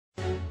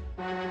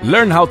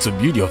Learn how to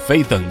build your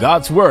faith on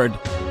God's Word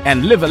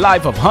and live a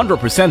life of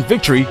 100%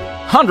 victory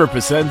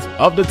 100%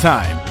 of the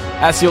time.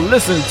 As you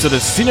listen to the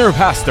Senior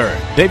Pastor,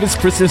 David's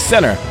Christian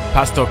Center,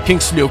 Pastor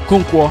Kingsley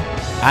Okonkwo,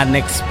 and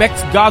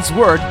expect God's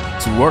Word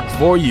to work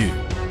for you.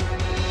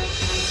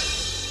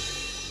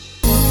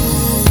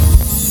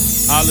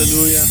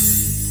 Hallelujah.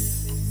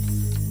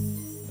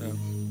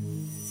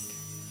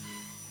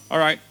 All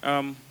right,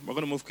 we're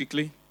going to move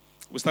quickly.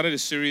 We started a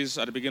series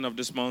at the beginning of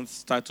this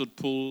month titled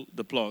Pull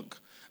the Plug.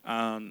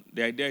 And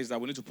the idea is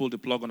that we need to pull the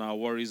plug on our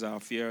worries,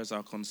 our fears,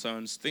 our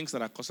concerns, things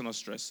that are causing us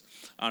stress.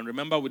 And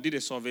remember, we did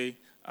a survey.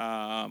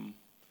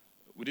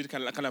 We did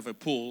kind of a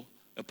poll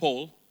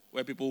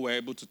where people were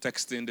able to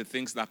text in the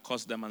things that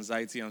cause them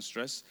anxiety and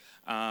stress.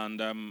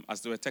 And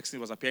as they were texting, it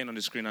was appearing on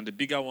the screen. And the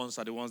bigger ones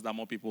are the ones that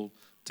more people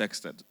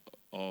texted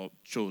or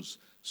chose.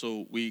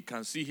 So we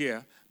can see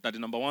here that the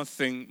number one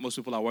thing most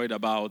people are worried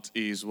about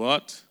is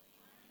what?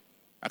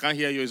 I can't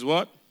hear you. Is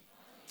what?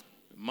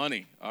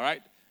 Money. All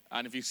right?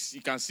 And if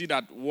you can see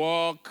that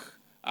work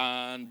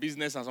and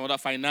business and some other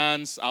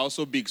finance are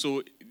also big.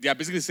 So they are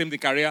basically the same thing,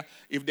 career.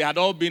 If they had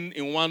all been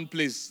in one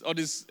place, all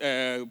this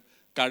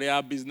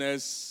career,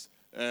 business,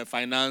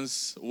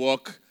 finance,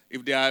 work,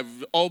 if they have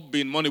all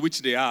been money,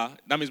 which they are,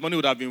 that means money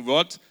would have been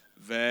what?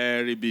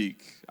 Very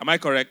big. Am I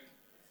correct?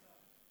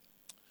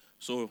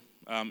 So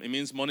it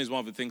means money is one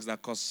of the things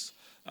that cause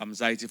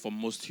anxiety for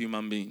most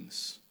human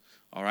beings.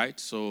 All right?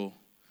 So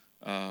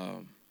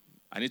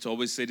I need to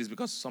always say this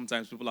because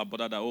sometimes people are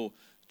bothered that,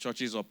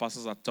 churches or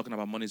pastors are talking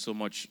about money so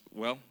much.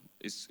 Well,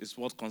 it's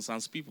what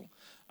concerns people.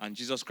 And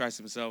Jesus Christ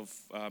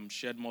himself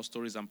shared more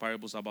stories and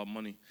parables about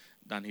money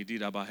than he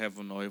did about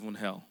heaven or even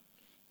hell.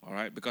 All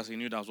right? Because he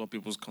knew that's what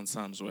people's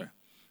concerns were.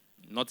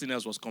 Nothing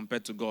else was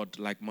compared to God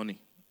like money.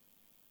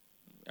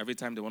 Every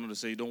time they wanted to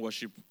say you don't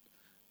worship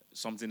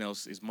something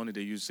else, is money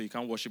they use. So you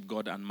can't worship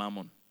God and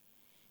mammon.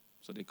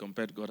 So they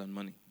compared God and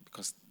money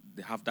because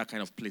they have that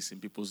kind of place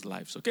in people's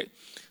lives. Okay?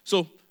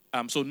 So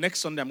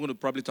next Sunday, I'm going to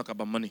probably talk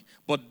about money.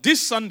 But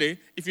this Sunday,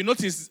 if you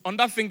notice, on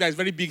that thing that is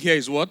very big here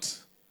is what?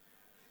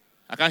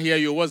 I can't hear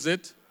you. What's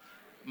it?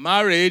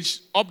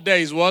 Marriage. Up there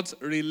is what?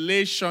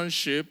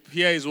 Relationship.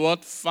 Here is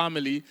what?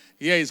 Family.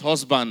 Here is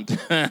husband.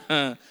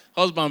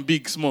 Husband,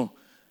 big, small.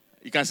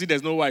 You can see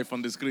there's no wife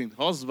on the screen.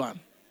 Husband.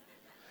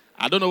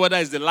 I don't know whether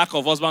it's the lack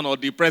of husband or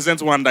the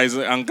present one that is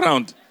on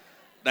ground.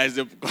 That is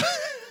the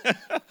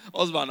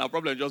husband. Our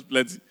problem is just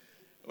plenty.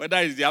 Whether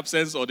it's the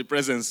absence or the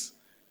presence,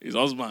 his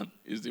husband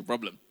is the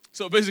problem.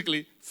 So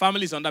basically,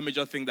 family is another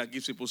major thing that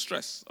gives people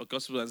stress or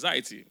causes people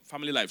anxiety,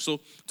 family life. So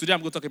today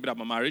I'm going to talk a bit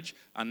about marriage,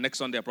 and next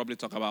Sunday I'll probably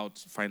talk about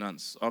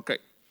finance. Okay.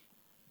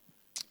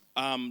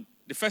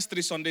 The first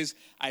 3 Sundays,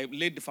 I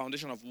laid the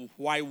foundation of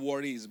why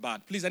worry is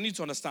bad. Please, I need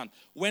to understand,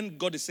 when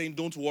God is saying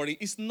don't worry,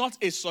 it's not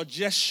a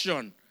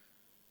suggestion.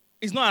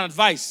 It's not an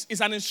advice. It's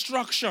an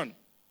instruction.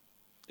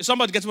 Is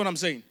somebody getting what I'm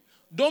saying?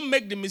 Don't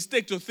make the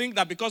mistake to think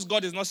that because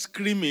God is not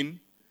screaming,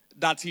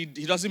 that he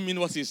doesn't mean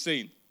what he's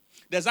saying.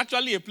 There's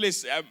actually a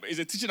place, it's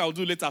a teaching I'll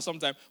do later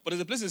sometime, but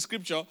there's a place in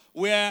Scripture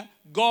where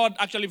God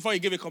actually, before he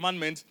gave a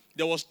commandment,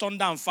 there was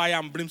thunder and fire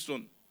and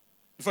brimstone.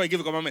 Before he gave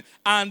a commandment.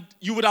 And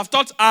you would have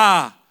thought,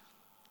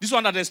 this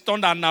one that there's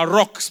thunder and a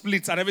rock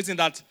splits and everything,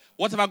 that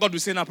whatever God will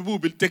say now, people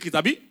will take it,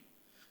 Abi.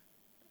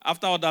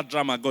 After all that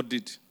drama God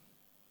did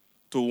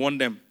to warn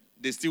them,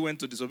 they still went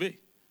to disobey.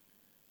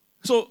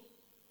 So,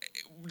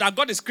 that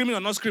God is screaming or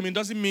not screaming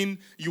doesn't mean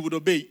you would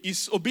obey.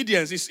 It's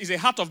obedience. It's a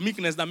heart of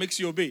meekness that makes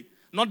you obey,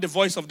 not the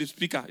voice of the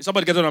speaker. Is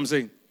somebody get what I'm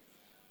saying?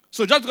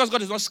 So just because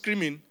God is not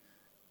screaming,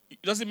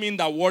 it doesn't mean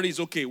that worry is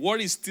okay.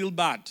 Worry is still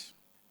bad.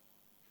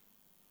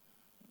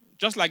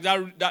 Just like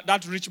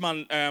that rich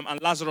man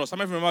and Lazarus. How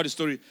many of you remember the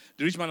story?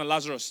 The rich man and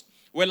Lazarus.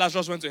 Where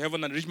Lazarus went to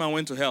heaven and the rich man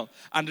went to hell.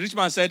 And the rich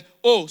man said,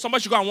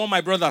 somebody should go and warn my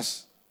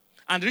brothers.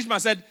 And the rich man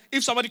said,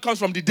 if somebody comes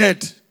from the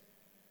dead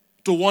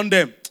to warn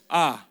them,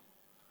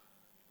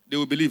 they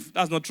will believe.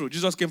 That's not true.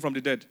 Jesus came from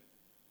the dead.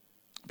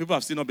 People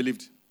have still not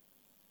believed.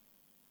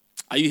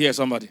 Are you here,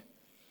 somebody?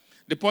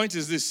 The point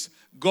is this.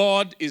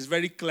 God is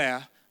very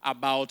clear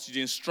about the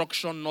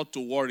instruction not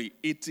to worry.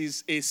 It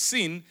is a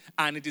sin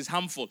and it is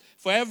harmful.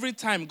 For every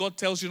time God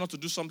tells you not to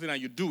do something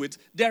and you do it,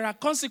 there are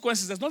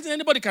consequences. There's nothing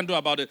anybody can do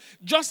about it.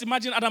 Just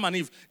imagine Adam and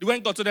Eve.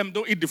 When God told them,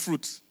 don't eat the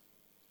fruit.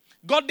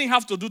 God didn't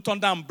have to do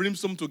thunder and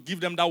brimstone to give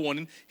them that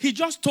warning. He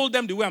just told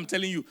them the way I'm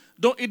telling you.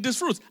 Don't eat this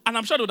fruit. And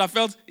I'm sure they would have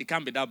felt, it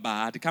can't be that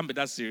bad. It can't be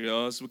that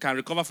serious. We can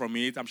recover from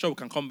it. I'm sure we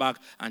can come back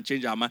and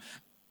change our mind.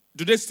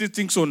 Do they still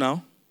think so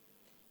now?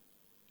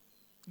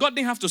 God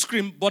didn't have to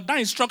scream, but that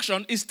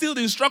instruction is still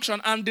the instruction,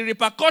 and the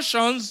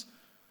repercussions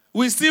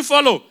will still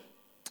follow.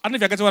 I don't know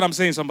if you're getting what I'm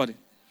saying, somebody.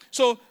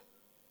 So,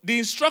 the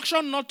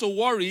instruction not to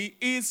worry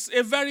is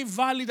a very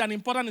valid and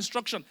important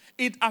instruction.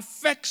 It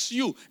affects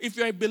you. If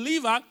you're a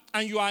believer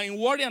and you are in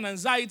worry and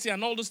anxiety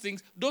and all those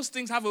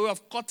things have a way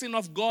of cutting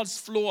off God's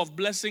flow of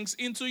blessings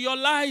into your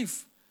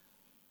life.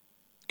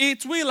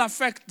 It will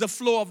affect the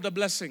flow of the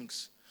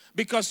blessings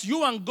because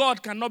you and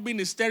God cannot be in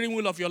the steering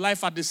wheel of your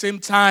life at the same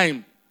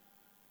time.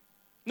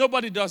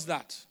 Nobody does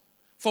that.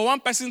 For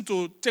one person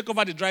to take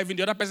over the driving,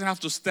 the other person has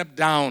to step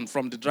down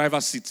from the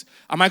driver's seat.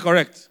 Am I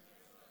correct?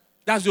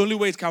 That's the only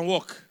way it can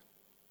work.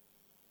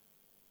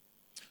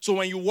 So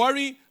when you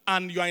worry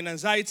and you are in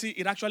anxiety,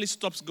 it actually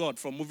stops God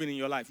from moving in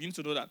your life. You need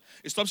to know that.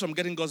 It stops from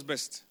getting God's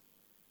best.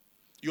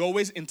 You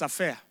always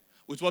interfere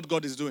with what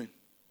God is doing.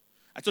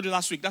 I told you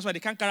last week, that's why they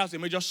can't carry out a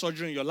major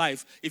surgery in your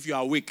life if you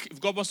are awake.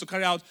 If God wants to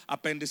carry out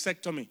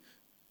appendectomy,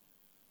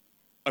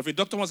 or if a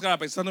doctor wants to carry out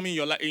appendectomy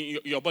in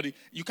your body,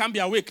 you can't be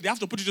awake. They have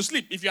to put you to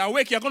sleep. If you're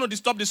awake, you're going to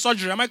disturb the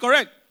surgery. Am I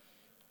correct?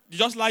 You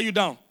just lie you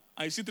down,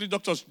 and you see 3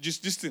 doctors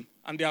just thing,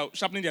 and they are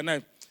sharpening their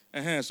knife.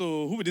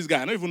 So who is this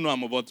guy? I don't even know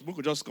him, but we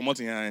could just come out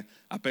in here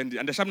and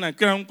they're sharpening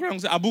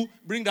knife. Say, Abu,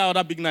 bring that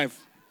other big knife.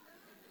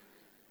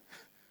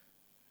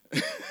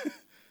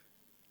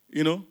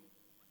 You know?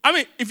 I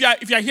mean, if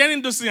you're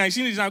hearing those things and you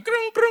see it now,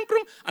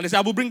 and they say,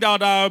 Abu, bring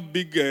that other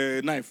big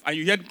knife, and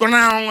you hear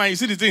and you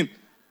see the thing,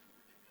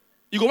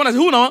 you go, say,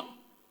 who now?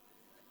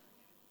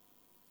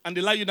 And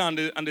they lie you down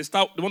and they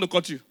want to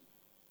cut you.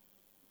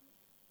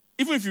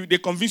 Even if they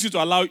convince you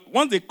to allow,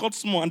 once they cut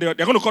small and they're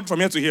going to cut from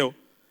here to here,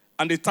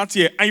 and they start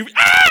here, and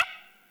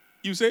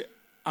you say,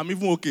 I'm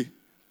even okay.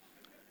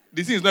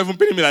 The thing is not even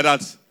paining me like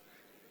that. Is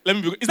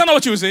that not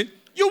what you will say?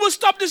 You will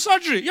stop the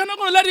surgery. You're not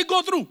going to let it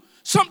go through.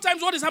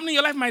 Sometimes what is happening in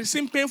your life might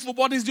seem painful,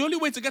 but it's the only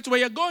way to get to where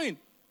you're going.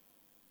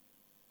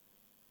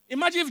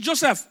 Imagine if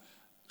Joseph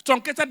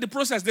truncated the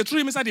process, they threw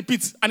him inside the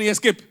pit, and he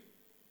escaped.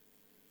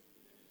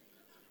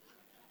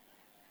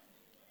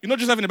 You know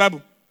Joseph in the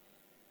Bible?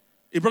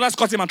 His brothers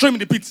caught him and threw him in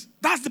the pit.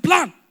 That's the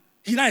plan.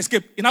 He now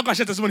escaped. He now got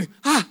share testimony.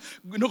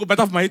 You know, go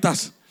better for my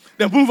haters.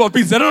 They move for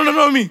peace. They don't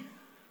know me.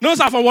 No,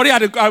 sir, for worry,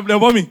 they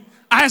want me.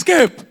 I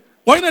escaped.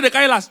 Why you know they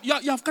carry last?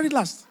 You have carried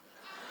last.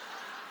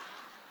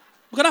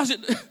 Because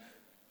that's it.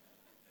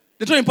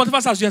 They throw in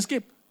Potiphar's house, you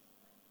escape.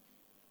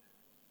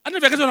 I don't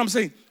know if you get what I'm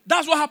saying.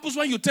 That's what happens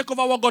when you take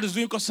over what God is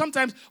doing, because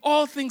sometimes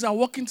all things are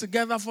working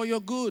together for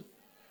your good.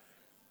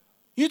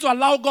 You need to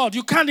allow God.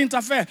 You can't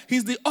interfere.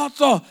 He's the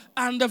author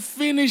and the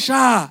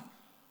finisher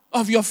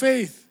of your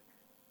faith.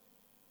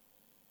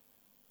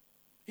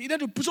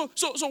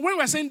 So when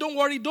we're saying don't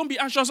worry, don't be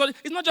anxious,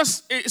 it's not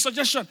just a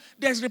suggestion.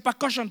 There's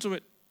repercussion to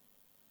it.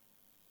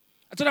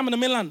 I told them in the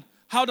mainland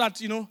how that,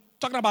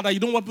 talking about that you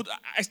don't want to put,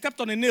 I stepped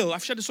on a nail.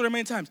 I've shared the story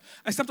many times.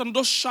 I stepped on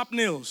those sharp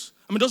nails.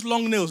 Those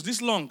long nails,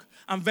 this long,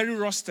 and very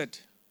rusted.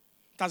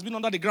 It has been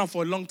under the ground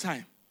for a long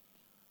time.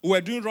 We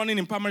were doing running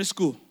in primary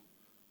school.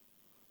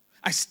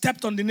 I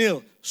stepped on the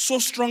nail so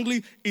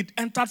strongly, it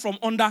entered from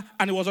under,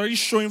 and it was already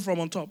showing from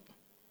on top.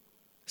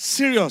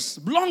 Serious,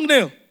 long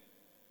nail.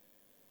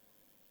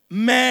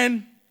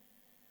 Man,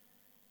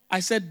 I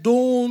said,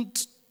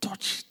 don't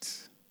touch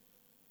it.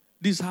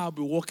 This is how I'll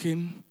be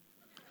walking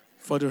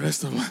for the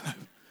rest of my life.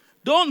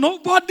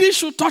 Nobody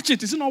should touch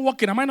it. Is it not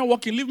working? Am I not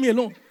working? Leave me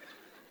alone.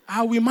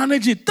 I will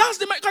manage it. I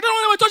don't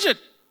want to touch it.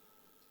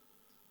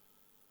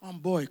 One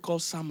boy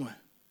called Samuel.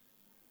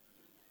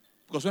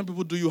 Because when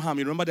people do you harm,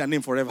 you remember their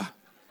name forever.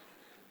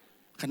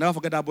 I can never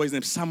forget that boy's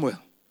name, Samuel.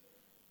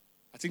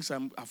 I think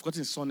I've forgotten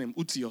his surname,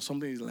 Uti or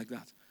something like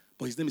that.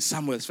 But his name is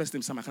Samuel. His first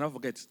name is Samuel. I can never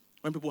forget.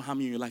 When people harm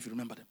you in your life, you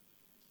remember them.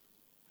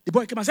 The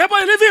boy came and said, "Hey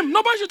boy, leave him.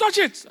 Nobody should touch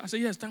it." I said,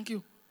 "Yes, thank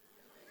you."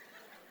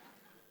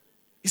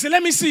 He said,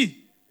 "Let me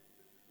see."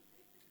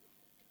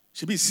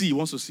 Should be see, he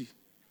wants to see.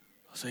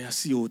 I said, "Yeah,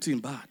 see, oh, thing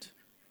bad."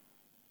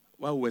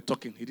 While we were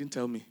talking, he didn't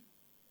tell me.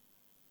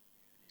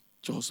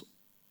 Just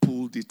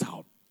pulled it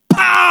out.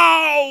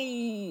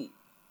 Pow!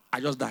 I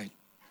just died.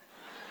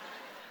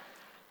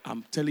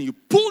 I'm telling you,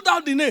 pulled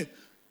out the nail.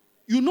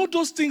 You know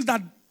those things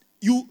that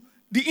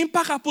the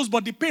impact happens,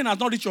 but the pain has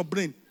not reached your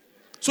brain.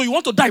 So you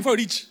want to die before you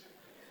reach.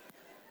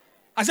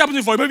 I see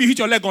happening for you. Maybe you hit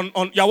your leg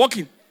on you're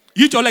walking.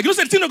 You hit your leg. You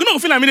say, you're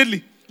not feel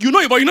immediately. You know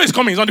it, but you know it's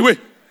coming. It's on the way.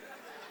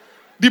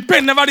 The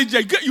pain never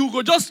reaches. You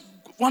go just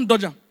one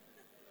dodger.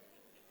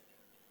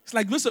 It's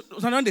like this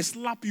when they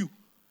slap you.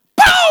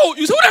 Pow!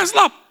 You say, who they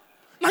slap?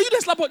 Now you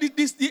didn't slap.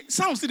 The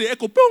sound still the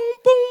echo. Boom,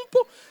 boom,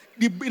 boom.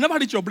 It never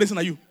reach your brain, so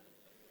now you.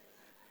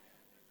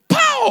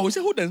 Pow! You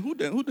say, who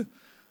then?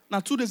 Now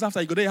 2 days after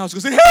you go to your house,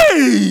 you say,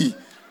 hey!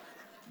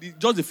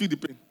 Just they feel the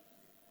pain.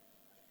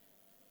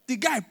 The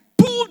guy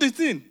pulled the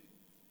thing.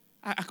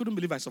 I couldn't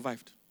believe I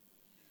survived.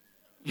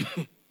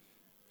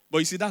 But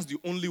you see, that's the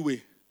only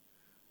way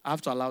I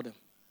have to allow them.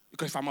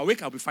 Because if I'm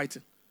awake, I'll be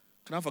fighting.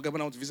 Can I forget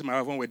when I went to visit my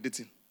wife when we were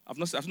dating? I've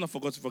not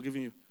forgotten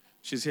forgiving you.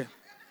 She's here.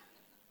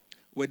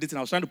 We were dating.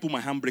 I was trying to pull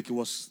my handbrake. It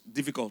was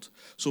difficult.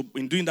 So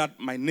in doing that,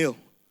 my nail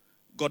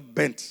got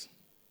bent.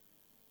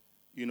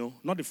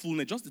 Not the full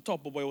nail, just the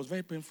top, but it was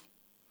very painful.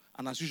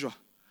 And as usual,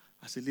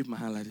 I said, leave my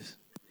hand like this.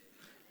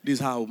 This is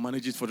how I'll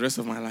manage it for the rest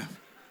of my life.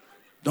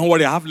 Don't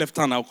worry, I have left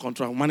hand,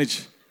 I'll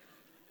manage.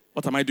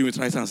 What am I doing with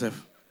right hand,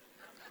 self?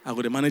 I'm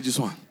going to manage this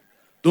one.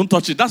 Don't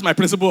touch it. That's my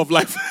principle of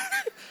life.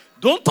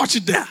 Don't touch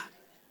it there.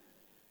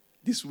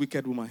 This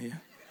wicked woman here.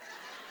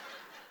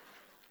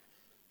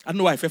 I don't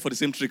know why I fell for the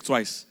same trick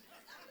twice.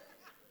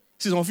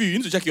 See, some of you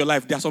need to check your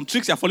life. There are some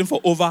tricks you're falling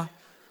for over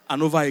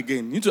and over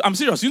again. I'm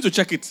serious. You need to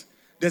check it.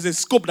 There's a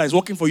scope that is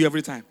working for you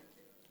every time.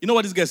 You know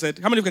what this guy said?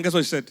 How many of you can guess what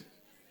he said?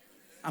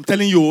 I'm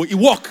telling you, it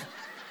worked.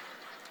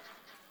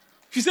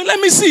 She said, let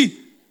me see.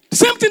 The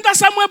same thing that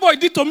Samuel boy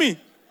did to me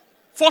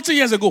 40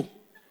 years ago.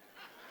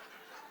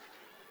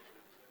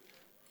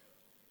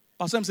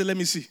 Pastor M said, let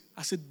me see.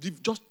 I said,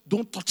 just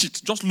don't touch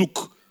it. Just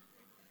look.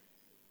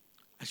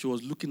 And she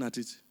was looking at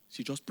it.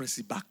 She just pressed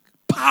it back.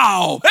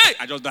 Pow! Hey!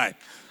 I just died.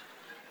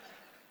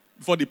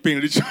 Before the pain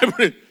reached my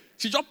brain.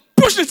 She just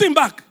pushed the thing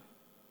back.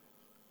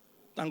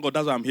 Thank God,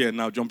 that's why I'm here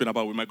now, jumping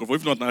about with microphone.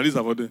 If not, now this is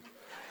about it.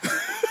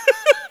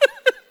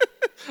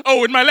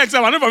 Oh, with my legs,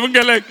 I don't know if I can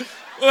get leg.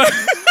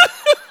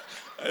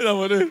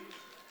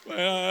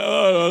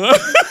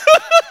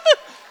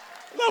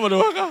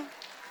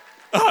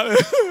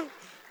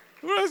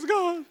 Praise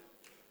God.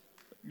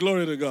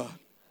 Glory to God.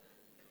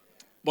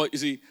 But you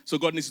see, so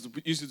God needs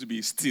you to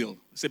be still.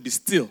 Say, be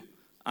still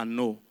and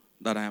know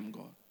that I am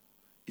God.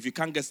 If you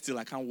can't get still,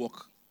 I can't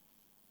walk.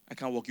 I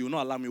can't walk. You will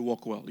not allow me to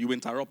walk well. You will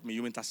interrupt me.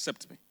 You will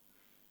intercept me.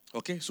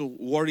 Okay? So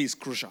worry is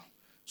crucial.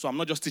 So I'm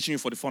not just teaching you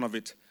for the fun of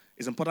it.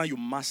 It's important you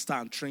master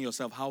and train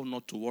yourself how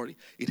not to worry.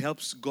 It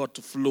helps God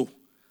to flow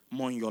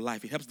more in your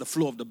life. It helps the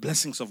flow of the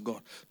blessings of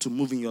God to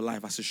move in your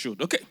life as it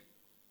should. Okay?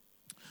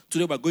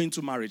 Today we're going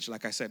to marriage,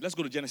 like I said. Let's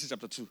go to Genesis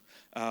chapter 2.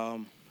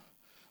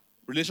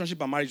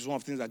 Relationship and marriage is one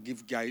of the things that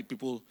give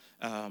people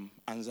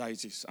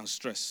anxieties and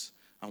stress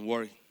and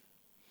worry.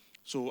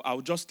 So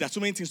there are so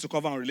many things to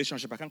cover on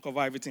relationship. I can't cover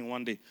everything in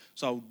one day.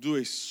 So I'll do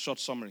a short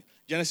summary.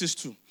 Genesis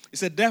 2. It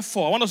said,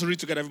 therefore, I want us to read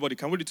together, everybody.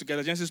 Can we read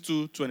together? Genesis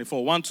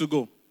 2:24. 1, 2,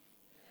 go.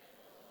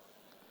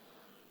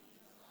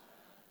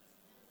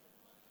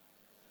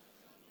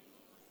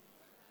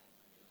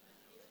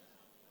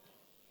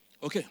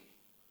 Okay.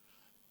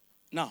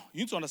 Now, you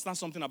need to understand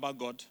something about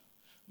God.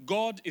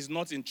 God is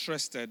not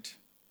interested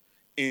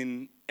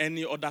in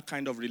any other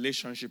kind of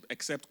relationship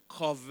except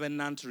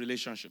covenant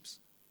relationships.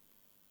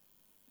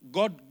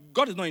 God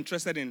is not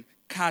interested in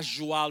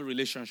casual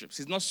relationships.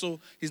 He's not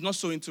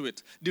so into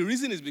it. The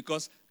reason is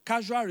because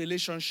casual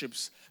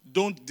relationships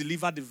don't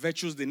deliver the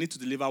virtues they need to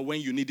deliver when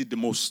you need it the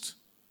most.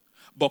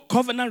 But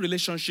covenant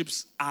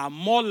relationships are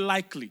more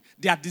likely,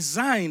 they are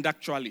designed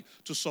actually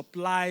to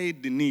supply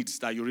the needs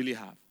that you really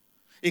have.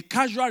 A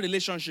casual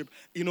relationship,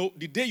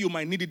 the day you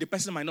might need it, the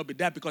person might not be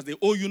there because they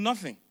owe you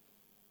nothing.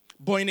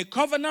 But in a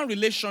covenant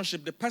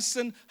relationship, the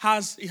person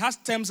has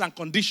terms and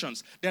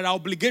conditions. There are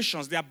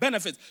obligations, there are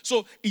benefits.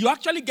 So you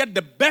actually get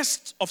the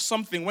best of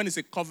something when it's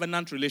a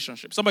covenant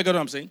relationship. Somebody get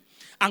what I'm saying?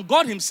 And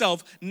God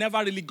himself never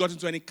really got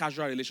into any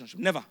casual relationship.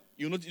 Never.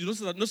 You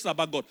notice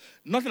about God.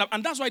 Nothing.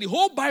 And that's why the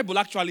whole Bible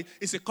actually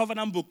is a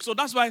covenant book. So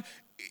that's why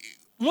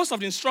most of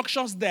the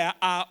instructions there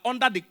are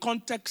under the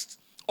context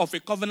of a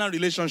covenant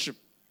relationship.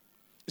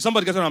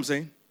 Somebody get what I'm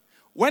saying?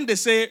 When they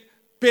say,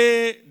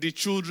 pay the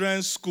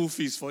children's school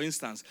fees, for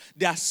instance,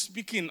 they are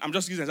speaking, I'm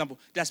just using an example,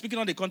 they are speaking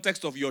on the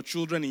context of your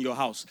children in your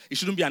house. It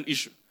shouldn't be an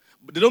issue.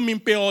 But they don't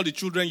mean pay all the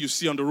children you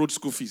see on the road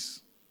school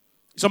fees.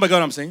 Somebody get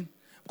what I'm saying?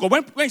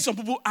 Because when some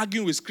people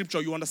argue with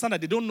scripture, you understand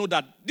that they don't know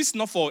that this is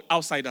not for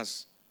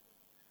outsiders.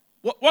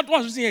 What's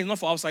written here is not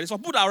for outsiders. It's for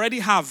people that already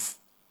have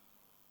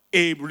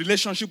a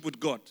relationship with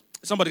God.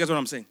 Somebody gets what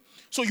I'm saying?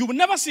 So you will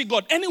never see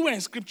God anywhere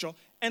in scripture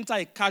enter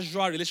a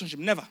casual relationship.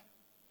 Never.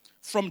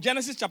 From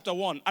Genesis chapter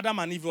 1, Adam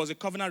and Eve was a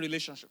covenant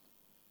relationship.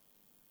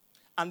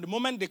 And the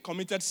moment they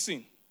committed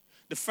sin,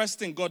 the first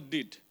thing God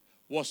did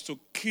was to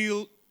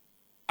kill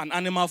an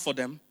animal for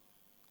them.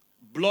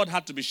 Blood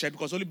had to be shed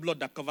because only blood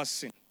that covers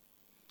sin.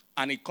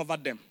 And he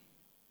covered them.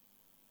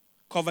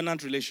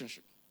 Covenant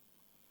relationship.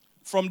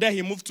 From there,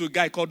 he moved to a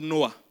guy called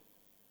Noah.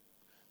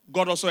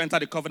 God also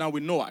entered the covenant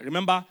with Noah.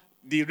 Remember,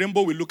 the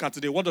rainbow we look at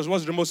today, what does the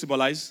rainbow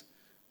symbolize?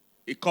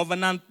 A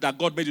covenant that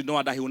God made with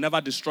Noah that he will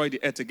never destroy the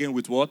earth again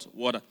with what?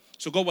 Water.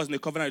 So God was in a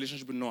covenant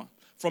relationship with Noah.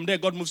 From there,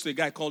 God moves to a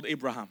guy called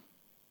Abraham.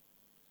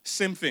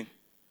 Same thing.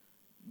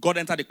 God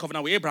entered the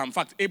covenant with Abraham. In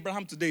fact,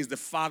 Abraham today is the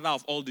father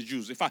of all the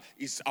Jews. In fact,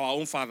 he's our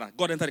own father.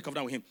 God entered the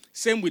covenant with him.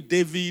 Same with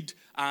David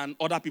and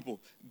other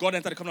people. God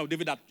entered the covenant with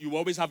David that you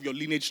always have your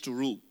lineage to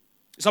rule.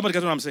 Somebody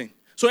get what I'm saying?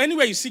 So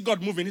anywhere you see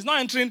God moving, he's not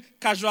entering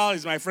casual,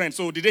 he's my friend.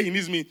 So the day he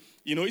needs me,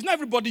 it's not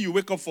everybody you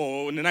wake up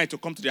for in the night to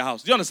come to their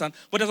house. Do you understand?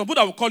 But there's some people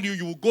that will call you,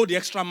 you will go the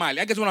extra mile.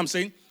 I get what I'm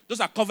saying? Those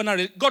are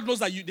covenant. God knows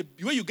that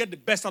the way you get the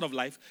best out of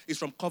life is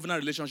from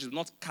covenant relationships,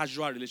 not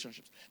casual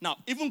relationships. Now,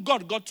 even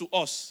God got to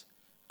us,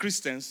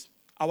 Christians,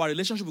 our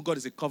relationship with God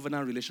is a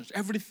covenant relationship.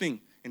 Everything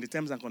in the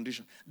terms and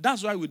conditions.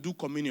 That's why we do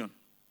communion.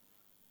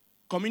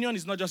 Communion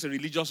is not just a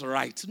religious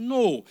rite.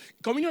 No.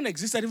 Communion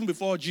existed even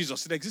before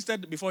Jesus. It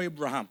existed before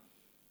Abraham.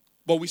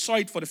 But we saw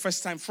it for the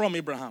first time from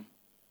Abraham.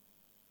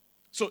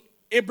 So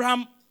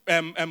Abraham,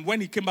 when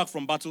he came back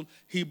from battle,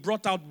 he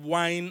brought out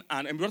wine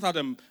and brought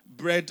out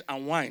bread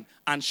and wine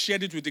and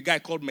shared it with a guy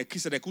called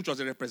Melchizedek, which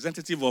was a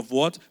representative of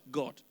what?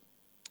 God.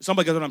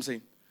 Somebody get what I'm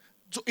saying?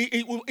 So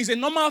it's a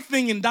normal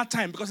thing in that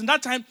time, because in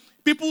that time,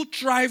 people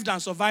thrived and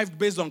survived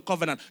based on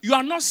covenant. You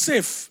are not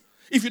safe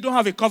if you don't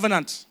have a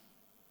covenant.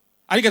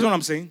 Are you getting what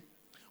I'm saying?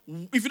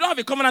 If you don't have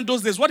a covenant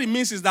those days, what it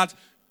means is that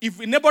if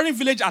a neighboring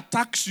village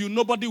attacks you,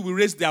 nobody will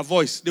raise their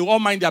voice. They will all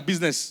mind their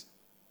business.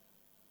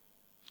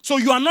 So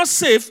you are not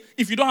safe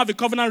if you don't have a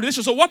covenant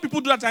relationship. So what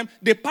people do that time,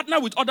 they partner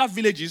with other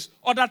villages,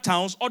 other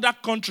towns, other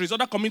countries,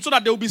 other communities, so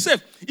that they will be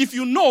safe. If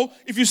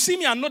you see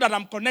me and know that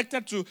I'm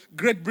connected to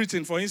Great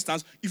Britain, for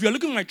instance, if you're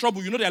looking for my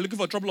trouble, you know they are looking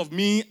for trouble of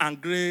me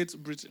and Great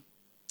Britain.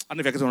 I don't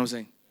know if you get what I'm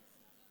saying.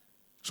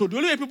 So the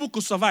only way people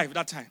could survive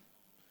that time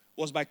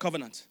was by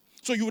covenant.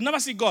 So you will never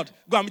see God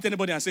go and meet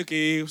anybody and say,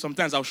 okay,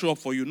 sometimes I'll show up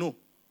for you. No.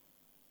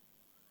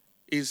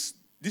 These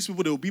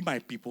people, they will be my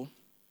people,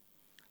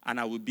 and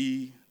I will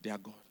be their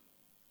God.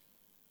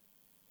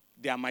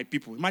 They are my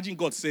people. Imagine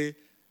God say,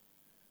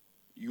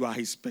 you are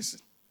his person.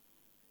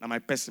 Now my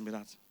person be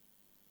that.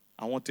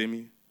 I won't tell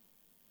me.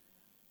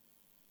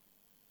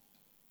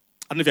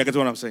 I don't know if you get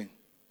what I'm saying.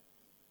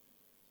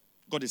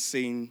 God is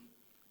saying,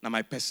 now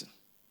my person.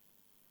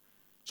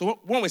 So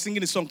when we're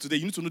singing this song today,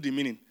 you need to know the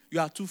meaning.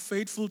 You are too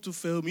faithful to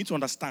fail me. You need to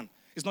understand.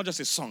 It's not just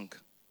a song.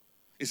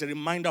 It's a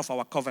reminder of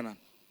our covenant.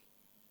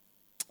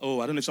 Oh,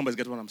 I don't know if somebody's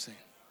getting what I'm saying.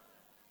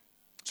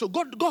 So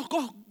God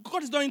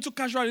is not into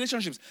casual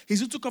relationships.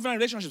 He's into covenant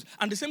relationships.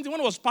 And the same thing,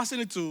 when I was passing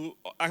it to,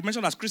 I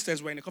mentioned as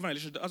Christians, we're in a covenant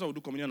relationship. That's why we do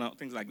communion and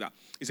things like that.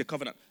 It's a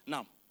covenant.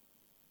 Now,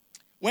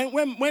 when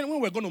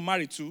we're going to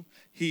marry too,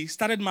 he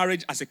started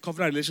marriage as a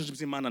covenant relationship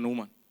between man and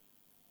woman.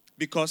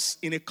 Because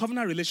in a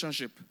covenant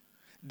relationship,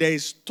 there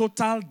is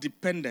total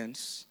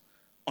dependence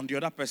on the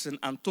other person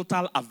and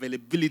total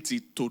availability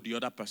to the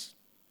other person.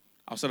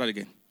 I'll say that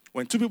again.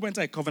 When two people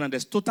enter a covenant,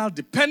 there's total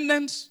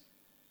dependence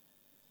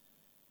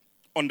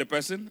on the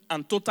person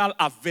and total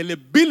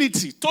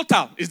availability.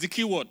 Total is the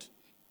key word.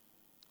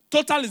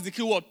 Total is the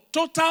key word.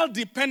 Total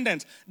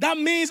dependence. That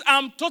means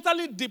I'm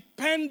totally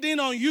depending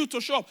on you to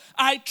show up.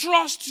 I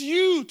trust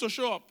you to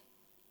show up.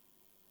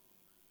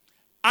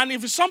 And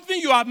if it's something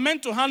you are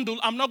meant to handle,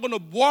 I'm not going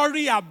to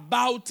worry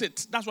about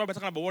it. That's why we're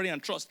talking about worry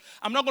and trust.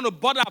 I'm not going to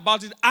bother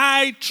about it.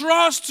 I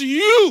trust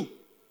you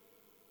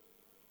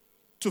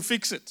to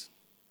fix it.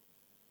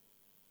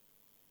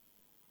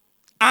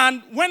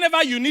 And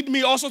whenever you need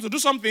me also to do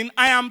something,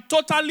 I am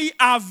totally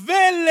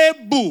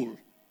available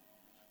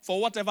for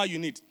whatever you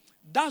need.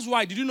 That's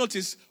why, did you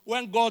notice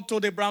when God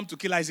told Abraham to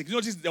kill Isaac, you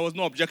notice there was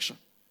no objection?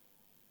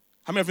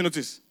 How many of you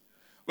noticed?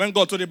 When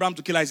God told Abraham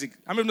to kill Isaac,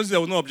 how many of you noticed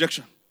there was no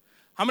objection?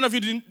 How many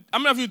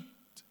of you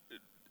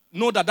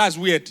know that that's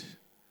weird?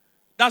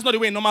 That's not the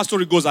way a normal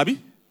story goes,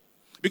 Abby.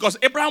 Because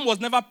Abraham was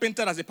never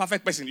painted as a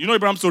perfect person. You know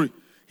Abraham's story?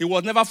 He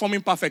was never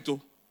forming perfect,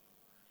 oh.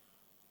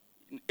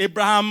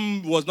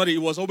 Abraham was not,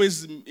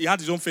 he had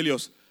his own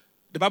failures.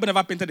 The Bible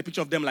never painted a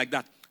picture of them like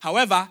that.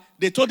 However,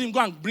 they told him, go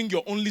and bring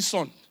your only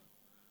son.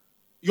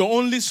 Your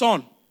only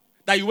son.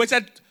 That you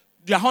waited,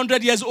 you're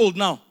 100 years old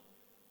now.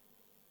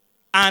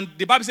 And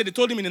the Bible said they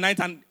told him in the night,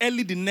 and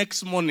early the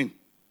next morning,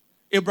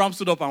 Abraham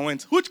stood up and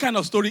went. Which kind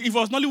of story? If it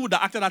was Nollywood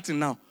that acted that thing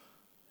now,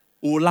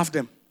 we will laugh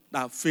them.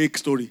 That fake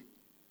story.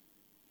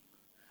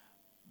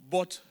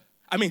 But,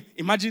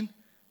 imagine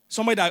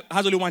somebody that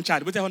has only one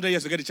child, waited 100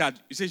 years to get a child.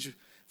 You say,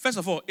 first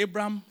of all,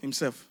 Abraham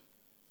himself,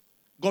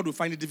 God will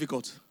find it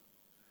difficult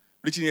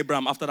reaching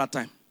Abraham after that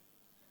time.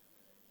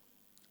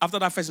 After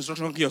that first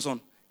instruction, kill your son.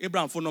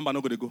 Abraham's phone number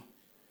not going to go.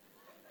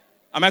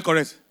 Am I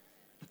correct?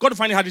 God will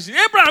find it hard to say,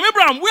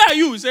 Abraham, where are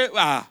you? He say,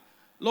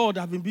 Lord,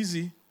 I've been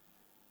busy.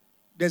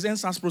 There's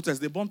NSAS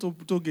protest. They burnt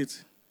toll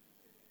gate.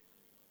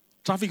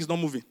 Traffic is not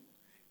moving.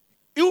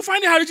 He will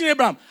find it hard reaching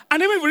Abraham.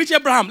 And even if we reach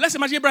Abraham, let's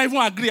imagine Abraham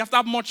even agree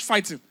after much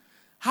fighting.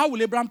 How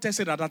will Abraham tell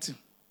Sarah that thing?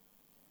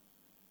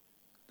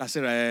 That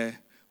Sarah,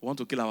 we want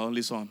to kill our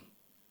only son,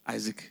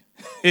 Isaac.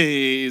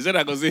 Hey,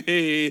 Sarah goes say,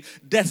 hey,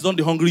 death don't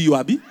the hungry you,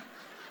 Abi.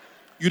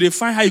 You they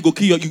find how you go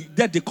kill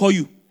death they call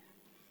you.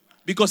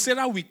 Because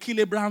Sarah will kill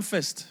Abraham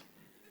first.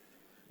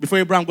 Before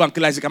Abraham go and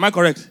kill Isaac. Am I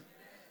correct?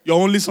 Your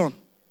only son.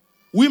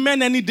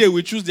 Women any day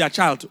will choose their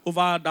child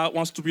over that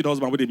one stupid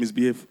husband where they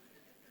misbehave.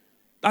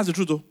 That's the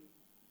truth, though.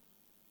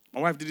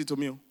 My wife did it to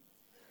me.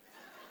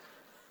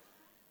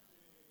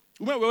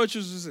 Women will always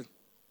choose. Listen,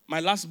 my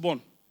last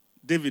born,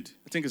 David,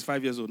 I think he's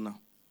 5 years old now.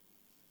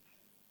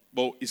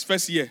 But his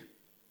first year,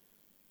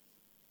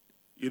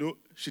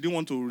 she didn't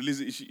want to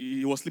release it.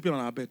 He was sleeping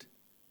on her bed.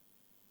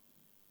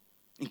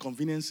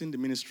 Inconveniencing the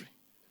ministry.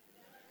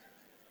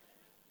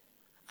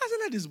 I said,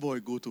 let this boy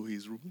go to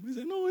his room. He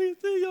said, no, he's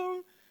still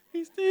young.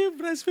 He's still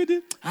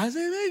breastfeeding. I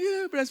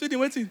said, breastfeeding,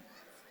 waiting.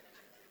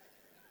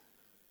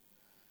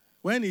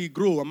 When he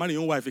grow and marry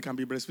your own wife, he can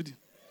be breastfeeding.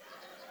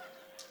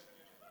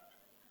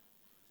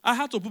 I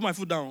had to put my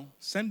foot down,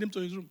 send him to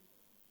his room.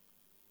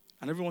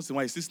 And every once in a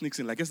while, he still sneaks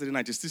in. Like yesterday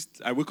night,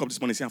 I wake up this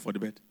morning, see him for the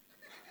bed.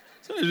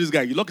 So this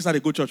guy, you lock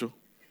inside, go church. Oh.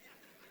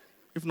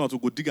 If not, we'll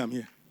go dig him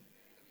here.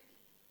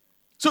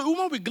 So a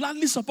woman will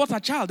gladly support her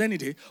child any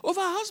day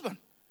over her husband.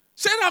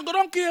 Sarah, go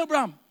don't kill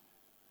Abraham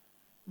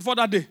before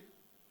that day.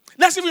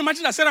 Let's even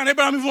imagine that Sarah and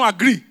Abraham even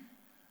agree.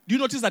 Do you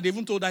notice that they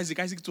even told Isaac?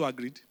 Isaac too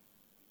agreed.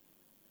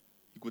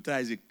 You could tell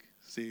Isaac,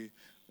 say,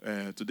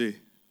 today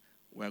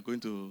we are going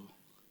to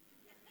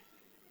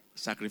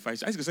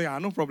sacrifice. Isaac say,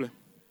 no problem.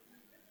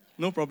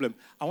 No problem.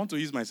 I want to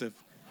use myself.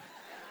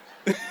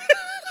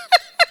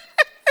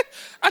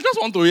 I just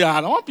want to hear.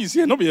 I want peace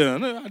here. No,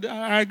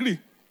 I agree.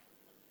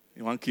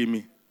 You want to kill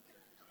me.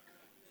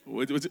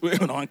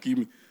 Wait, no one kill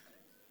me.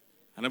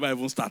 I never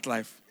even start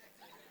life.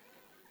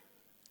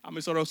 I'm a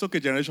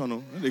Sorosuke generation,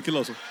 no? They kill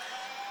us.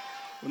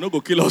 We not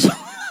go kill us.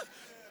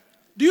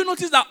 Do you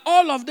notice that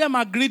all of them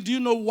agreed? Do you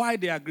know why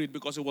they agreed?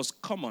 Because it was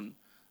common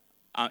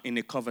in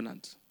a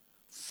covenant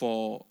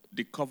for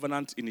the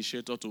covenant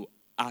initiator to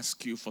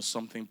ask you for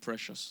something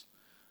precious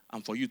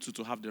and for you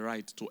to have the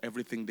right to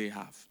everything they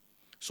have.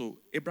 So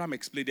Abraham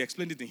explained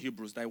it in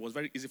Hebrews that it was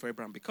very easy for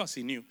Abraham because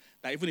he knew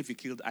that even if he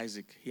killed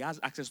Isaac, he has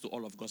access to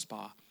all of God's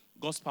power.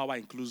 God's power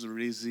includes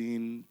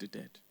raising the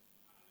dead.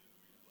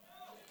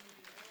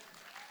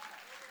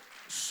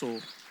 So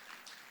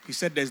he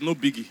said there's no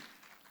biggie.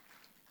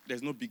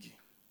 There's no biggie.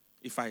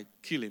 If I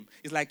kill him,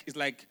 it's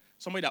like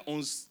somebody that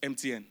owns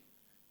MTN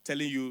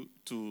telling you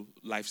to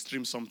live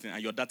stream something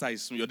and your data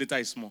is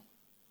small.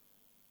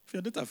 If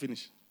your data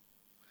finish,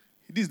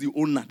 this is the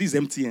owner. This is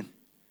MTN.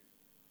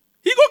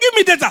 He go give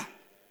me data.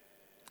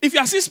 If you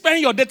are still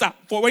spending your data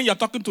for when you're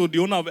talking to the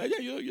owner of it,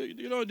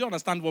 you don't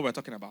understand what we're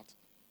talking about.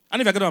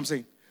 And if you get what I'm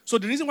saying. So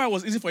the reason why it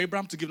was easy for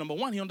Abraham to give, number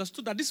one, he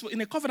understood that this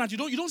in a covenant, you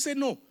don't say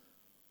no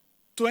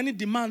to any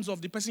demands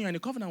of the person you're in a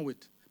covenant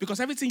with. Because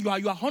everything you are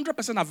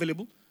 100%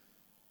 available,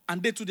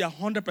 and they too, they are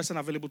 100%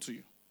 available to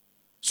you.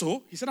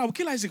 So he said, I will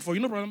kill Isaac for you,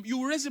 no problem. You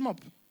will raise him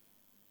up.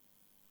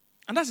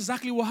 And that's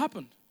exactly what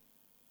happened.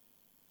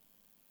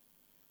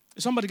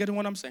 Is somebody getting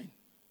what I'm saying?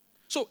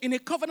 So in a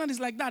covenant, it's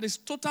like that. It's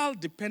total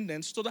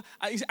dependence.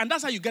 And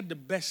that's how you get the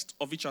best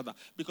of each other.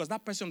 Because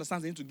that person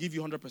understands they need to give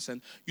you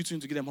 100%. You two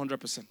need to give them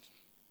 100%.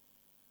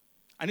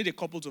 I need a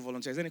couple to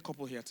volunteer. Is there any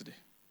couple here today?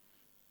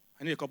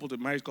 I need a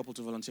married couple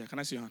to volunteer. Can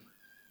I see your hand?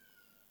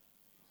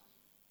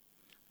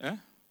 Yeah?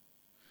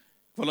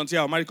 Volunteer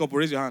or married couple,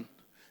 raise your hand.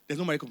 There's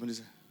no married couple in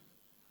this.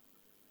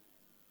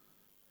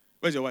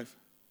 Where's your wife?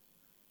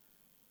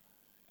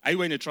 Are you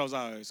wearing a trouser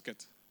or a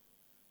skirt?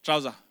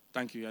 Trouser.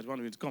 Thank you. I just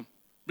want you to come.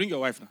 Bring your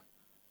wife now.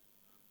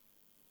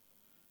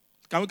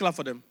 Can we clap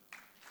for them?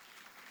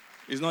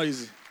 It's not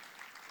easy.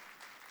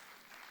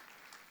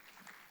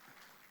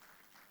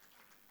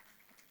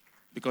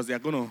 Because they are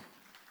going to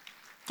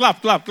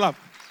clap.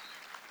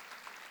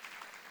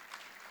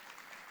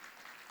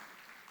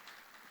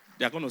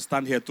 They are going to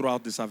stand here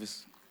throughout the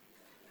service.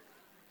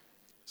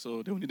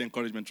 So they will need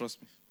encouragement,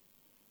 trust me.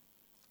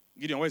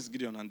 Gideon, where's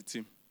Gideon and the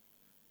team?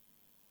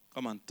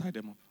 Come and tie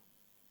them up.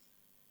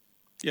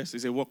 Yes,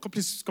 it's a walk.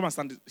 Please come and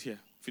stand here,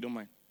 if you don't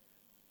mind.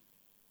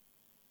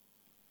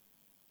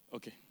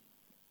 Okay.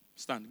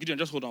 Stand. Gideon,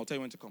 just hold on. I'll tell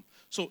you when to come.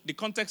 So the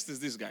context is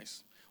this,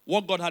 guys.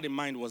 What God had in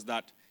mind was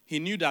that he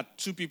knew that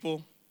two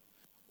people,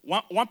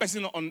 one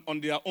person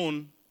on their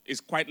own is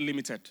quite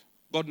limited.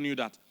 God knew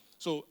that.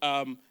 So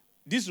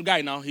this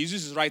guy now, he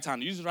uses his right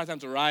hand. He uses his right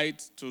hand to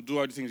write, to do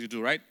all the things you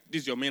do, right?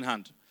 This is your main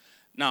hand.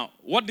 Now,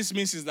 what this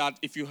means is that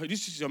if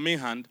this is your main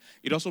hand,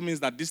 it also means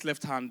that this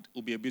left hand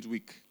will be a bit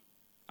weak.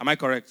 Am I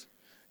correct?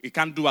 It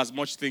can't do as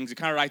much things. It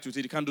can't write with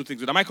it. It can't do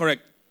things with it. Am I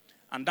correct?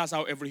 And that's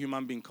how every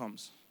human being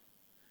comes.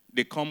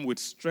 They come with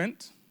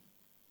strength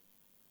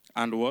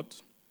and what?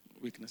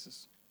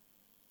 Weaknesses.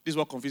 This is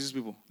what confuses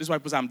people. This is why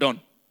people say, I'm done.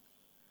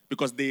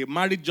 Because they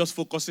married just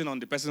focusing on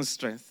the person's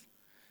strength.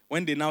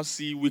 When they now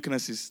see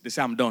weaknesses, they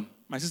say, I'm done.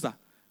 My sister,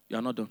 you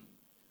are not done.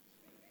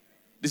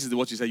 This is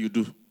what you say you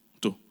do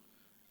too.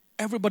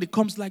 Everybody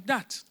comes like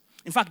that.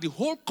 In fact, the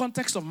whole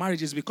context of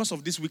marriage is because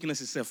of this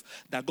weakness itself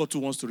that God too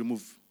wants to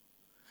remove.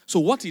 So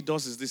what he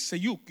does is this. Say,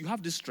 you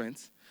have this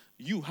strength.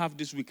 You have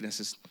these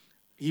weaknesses.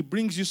 He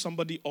brings you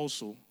somebody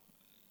also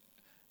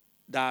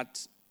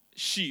that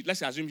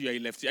let's assume you are a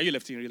lefty. Are you a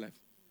lefty in real life?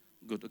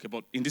 Good, okay.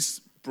 But in this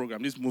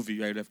program, this movie,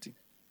 you are a lefty.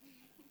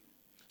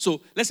 So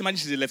let's imagine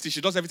she's a lefty.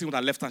 She does everything with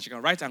her left hand. She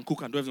can write and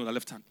cook and do everything with her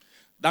left hand.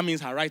 That means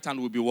her right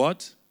hand will be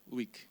what?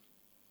 Weak.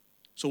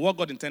 So what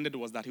God intended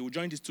was that he would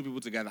join these two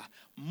people together.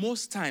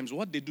 Most times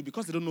what they do,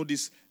 because they don't know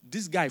this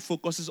guy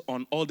focuses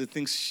on all the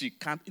things she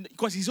can't,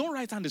 because his own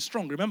right hand is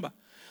strong, remember?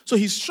 So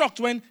he's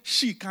shocked when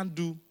she can't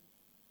do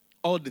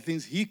all the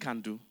things he can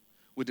do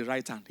with the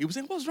right hand. He was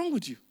saying, what's wrong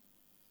with you?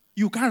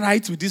 You can't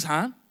write with this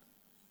hand?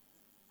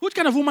 Which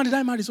kind of woman did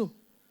I marry so?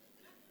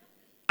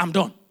 I'm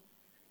done.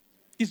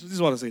 This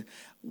is what I say.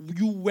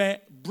 You were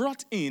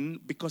brought in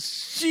because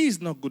she's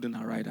not good in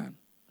her right hand.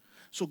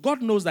 So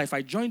God knows that if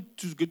I join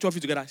two of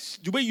you together,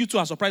 the way you two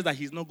are surprised that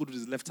he's not good with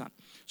his left hand.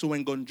 So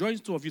when God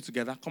joins two of you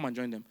together, come and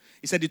join them.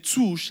 He said the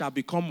two shall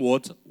become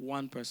what?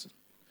 One person.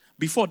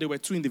 Before they were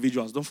two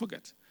individuals, don't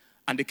forget.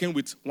 And they came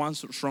with one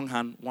strong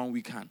hand, one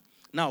weak hand.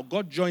 Now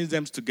God joins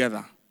them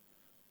together.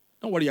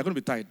 Don't worry, you're going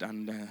to be tired.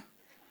 And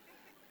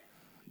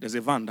there's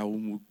a van that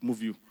will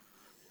move you.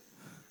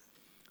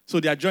 So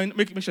they are joined.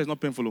 Make sure it's not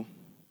painful.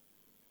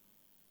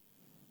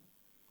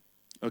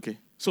 Okay.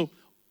 So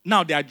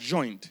now they are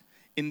joined.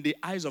 In the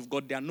eyes of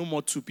God, there are no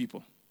more two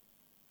people.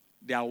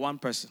 They are one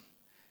person.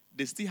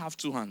 They still have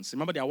two hands.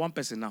 Remember, they are one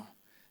person now.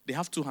 They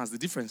have two hands. The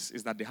difference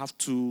is that they have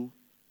two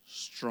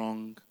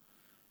strong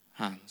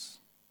hands.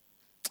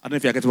 I don't know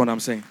if you get what I'm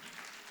saying.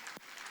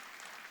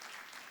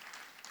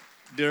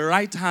 The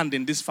right hand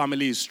in this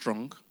family is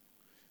strong.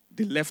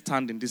 The left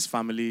hand in this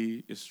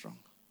family is strong.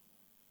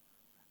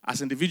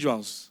 As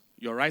individuals,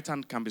 Your right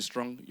hand can be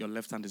strong, your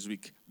left hand is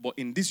weak. But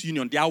in this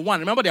union, they are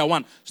one. Remember, they are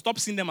one. Stop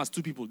seeing them as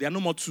two people. They are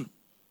no more two.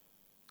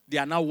 They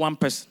are now one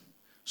person.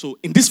 So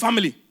in this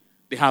family,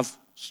 they have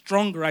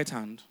strong right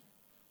hand,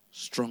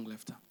 strong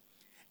left hand.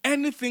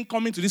 Anything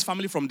coming to this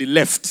family from the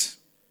left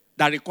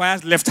that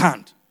requires left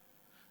hand,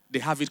 they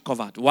have it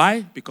covered.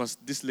 Why? Because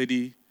this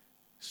lady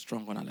is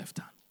strong on her left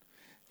hand.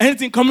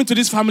 Anything coming to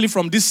this family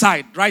from this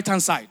side, right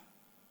hand side,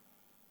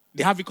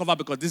 they have it covered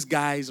because this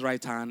guy's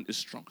right hand is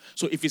strong.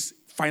 So if it's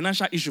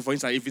financial issue, for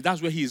instance, if that's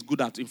where he is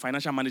good at in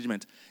financial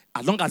management,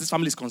 as long as his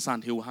family is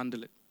concerned, he will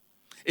handle it.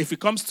 If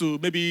it comes to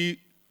maybe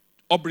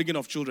upbringing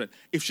of children,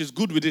 if she's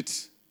good with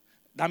it,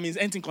 that means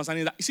anything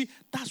concerning that. You see,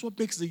 that's what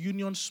makes the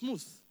union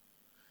smooth.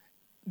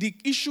 The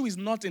issue is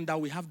not in that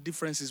we have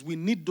differences. We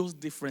need those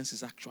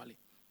differences, actually.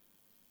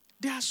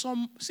 There are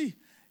some, see,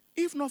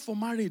 if not for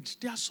marriage,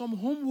 there are some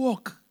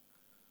homework.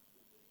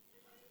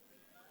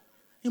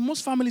 In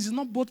most families, it's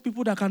not both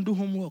people that can do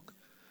homework.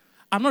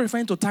 I'm not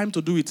referring to time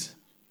to do it.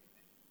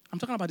 I'm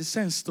talking about the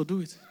sense to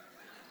do it.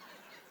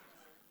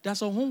 There's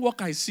some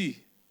homework I see.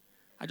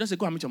 I just say,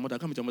 go and meet your mother,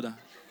 go and meet your mother.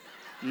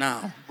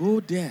 Now, go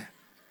there.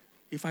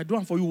 If I do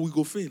it for you, we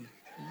go fail.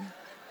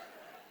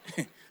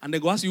 And they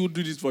go ask you who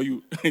did this for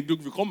you. You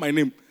call my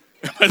name.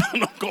 I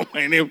don't know, call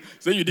my name.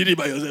 Say you did it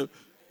by yourself.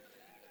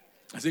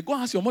 I say, go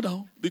ask your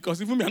mother.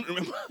 Because even me, I don't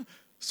remember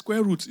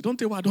square root. You don't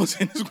tell what I don't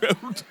say in square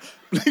root.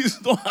 Please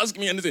don't ask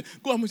me anything.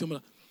 Go and meet your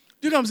mother.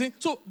 Do you know what I'm saying?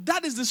 So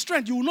that is the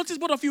strength. You will notice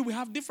both of you, we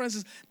have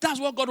differences. That's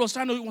what God was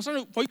trying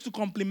to for you to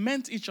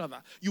complement each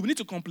other. You will need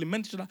to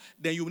complement each other,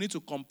 then you will need to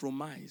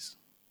compromise.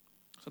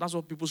 So that's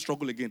what people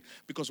struggle again.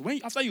 Because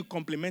after you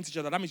complement each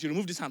other, that means you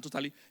remove this hand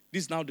totally.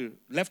 This is now the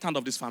left hand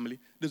of this family.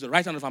 This is the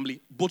right hand of the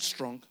family, both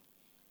strong.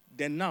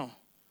 Then now,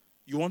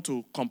 you want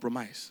to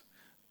compromise.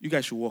 You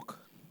guys should walk.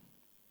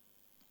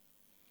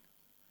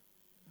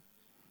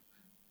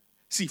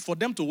 See, for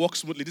them to walk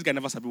smoothly, this guy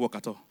never sabi walk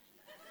at all.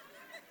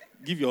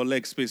 Give your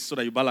leg space so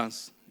that you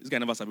balance. This guy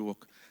never sabi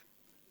walk.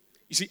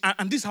 You see,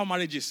 and this is how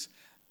marriage is.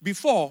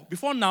 Before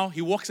now,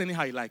 he walks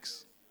anyhow he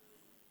likes.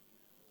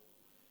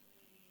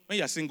 When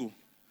you're single,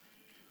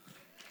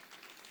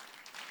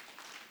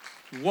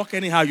 you walk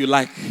anyhow you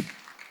like.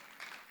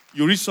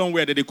 You reach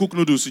somewhere that they cook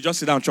noodles, you just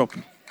sit down and chop.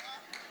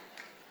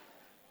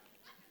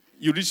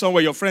 You reach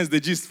somewhere, your friends, they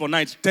gist for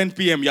night, 10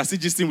 p.m., you're still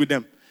gisting with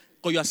them.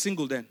 Because you're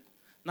single then.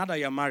 Now that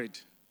you're married,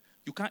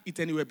 you can't eat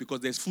anywhere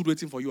because there's food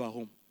waiting for you at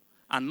home.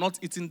 And not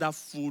eating that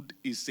food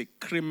is a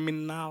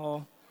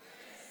criminal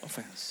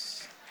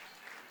offense.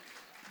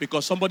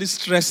 Because somebody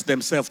stressed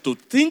themselves to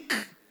think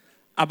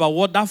about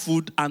what that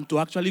food and to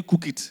actually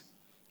cook it.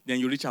 Then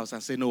you reach out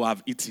and say, no,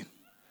 I've eaten.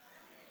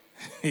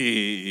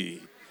 Hey,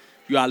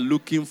 you are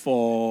looking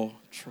for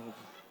trouble.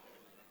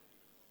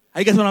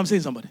 Are you getting what I'm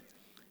saying, somebody?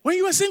 When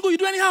you are single, you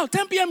do anyhow.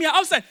 10 p.m., you're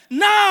outside.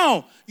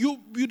 Now,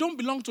 you don't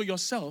belong to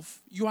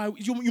yourself.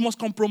 You must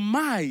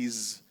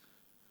compromise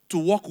to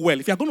walk well.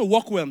 If you're going to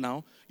walk well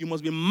now, you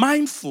must be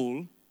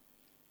mindful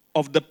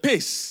of the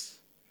pace,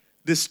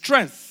 the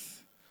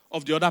strength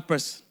of the other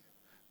person.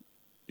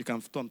 You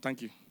can turn,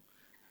 thank you.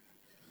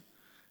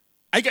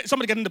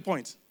 Somebody getting the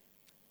point?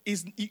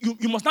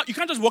 You must not. You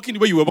can't just walk in the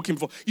way you were walking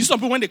before. You see some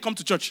people when they come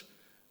to church,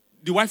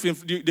 the wife,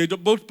 they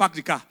both park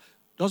the car.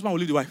 The husband will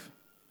leave the wife.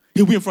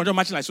 He'll be in front of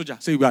matching like soldier.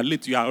 Say, we are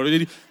late. You are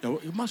already. You're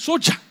a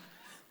soldier.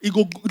 You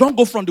don't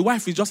go from the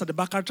wife. He's just at the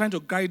back car, trying to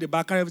carry the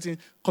back car, everything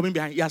coming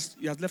behind. He has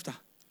left her.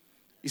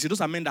 You see,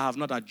 those are men that have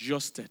not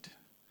adjusted.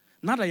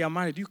 Now that you're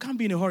married, you can't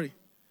be in a hurry.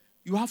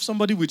 You have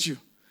somebody with you.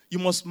 You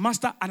must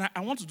master. And I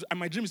want to do, and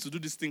my dream is to do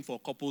this thing for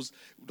couples,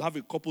 to have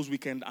a couples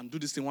weekend and do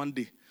this thing one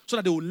day, so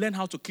that they will learn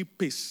how to keep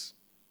pace.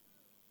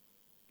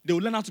 They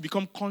will learn how to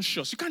become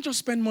conscious. You can't just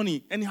spend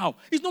money anyhow.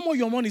 It's no more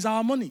your money, it's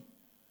our money.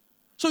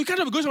 So you can't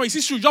just go somewhere, you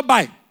see shoe, just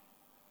buy.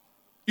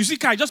 You see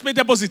car, just pay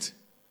deposit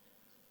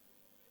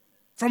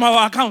from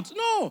our account.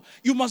 No,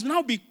 you must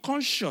now be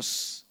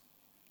conscious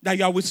that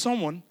you are with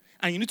someone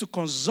and you need to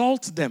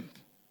consult them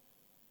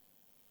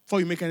before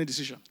you make any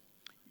decision.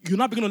 You're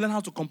not going to learn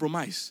how to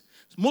compromise.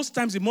 Most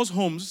times in most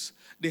homes,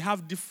 they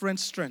have different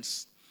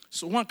strengths.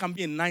 So one can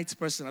be a night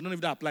person. I don't know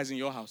if that applies in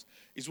your house.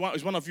 Is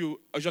one of you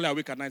usually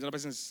awake at night? The other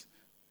person is,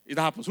 if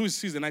that happens, who's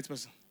the night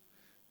person?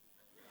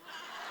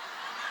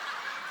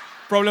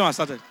 Problem has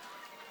started.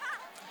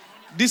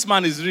 This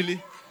man is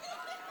really,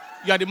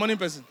 you are the morning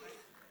person.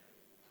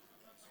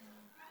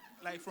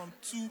 Like from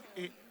 2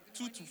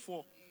 to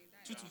 4.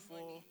 2 to 4,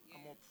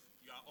 I'm up.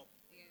 You are up.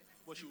 Yes.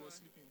 But she was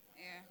sleeping.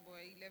 Yeah, but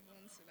 11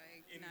 to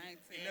like 9.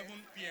 11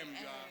 p.m.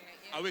 you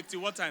are awake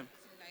till what time?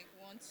 Like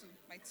 1 to,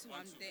 like 2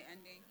 I'm there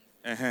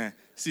and then.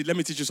 See, let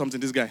me teach you something,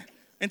 this guy.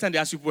 Anytime they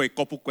ask you for a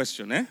couple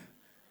question,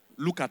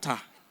 look at her.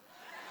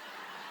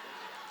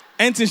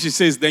 Anything she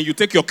says, then you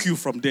take your cue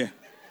from there.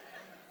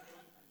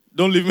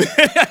 Don't leave me.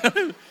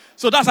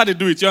 So that's how they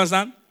do it, you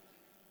understand?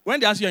 When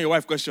they ask you and your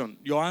wife question,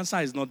 your answer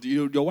is not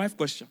your wife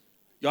question.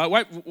 Your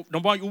wife,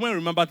 number one, you won't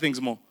remember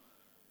things more.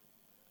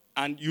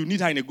 And you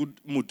need her in a good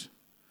mood.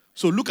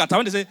 So look at her.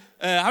 When they say,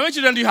 how many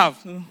children do you have?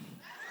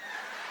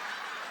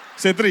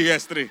 Say 3.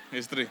 Yes, 3.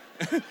 It's 3.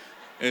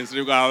 It's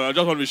 3. I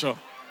just want to be sure.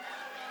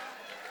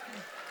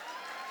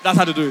 That's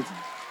how to do it.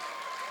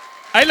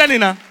 Are you learning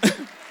now?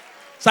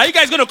 So are you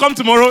guys going to come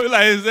tomorrow?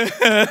 Like,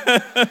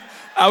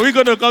 are we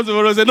going to come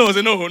tomorrow? Say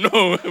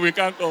no, we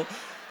can't come.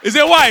 He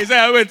said, why? He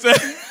said, wait,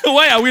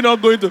 why are we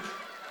not going to?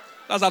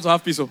 That's how to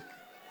have peace.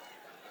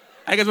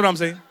 I get what I'm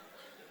saying?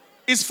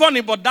 It's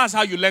funny, but that's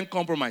how you learn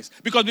compromise.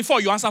 Because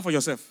before, you answer for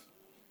yourself.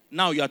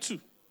 Now you are two.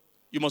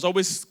 You must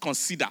always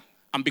consider.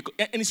 And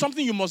it's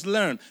something you must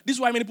learn. This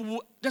is why many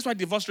people, that's why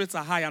divorce rates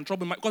are high and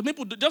trouble. Because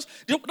people they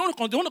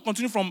want to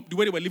continue from the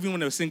way they were living when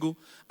they were single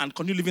and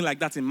continue living like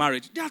that in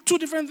marriage. There are two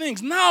different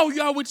things. Now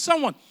you are with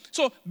someone.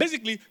 So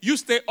basically, you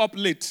stay up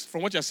late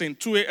from what you're saying.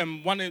 2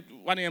 a.m., 1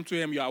 a.m., 2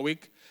 a.m., you're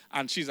awake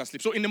and she's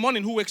asleep. So in the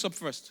morning, who wakes up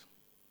first?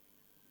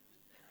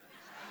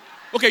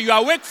 Okay, you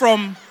are awake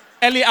from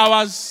early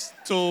hours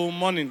to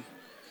morning.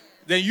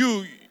 Then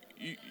you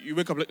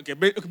wake up late. Okay,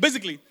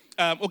 basically,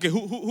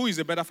 who is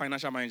a better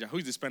financial manager? Who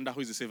is the spender? Who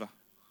is the saver?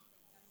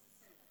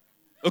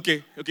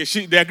 Okay,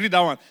 they agree that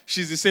one.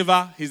 She's the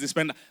saver, he's the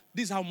spender.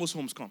 This is how most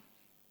homes come.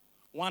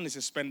 One is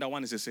a spender,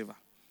 one is a saver.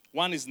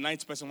 One is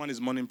night person, one is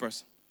morning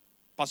person.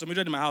 Pastor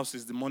Mildred in my house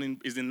is the morning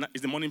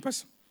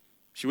person.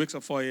 She wakes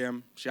up 4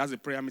 a.m. She has a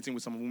prayer meeting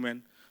with some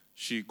women.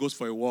 She goes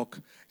for a walk.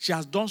 She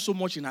has done so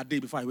much in her day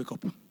before I wake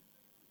up.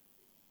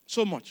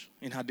 So much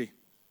in her day.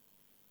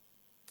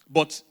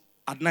 But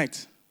at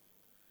night,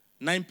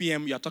 9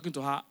 p.m., you are talking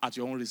to her at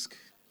your own risk.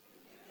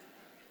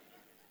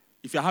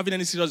 If you're having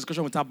any serious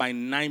discussion with her by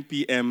 9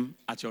 p.m.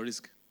 at your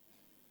risk,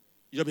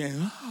 you'll be like,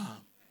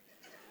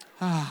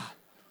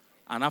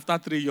 And after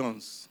 3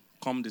 yawns,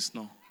 come the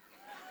snore.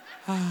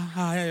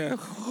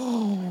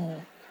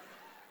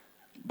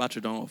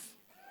 Battery down off.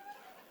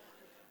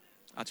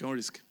 At your own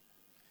risk.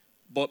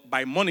 But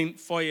by morning,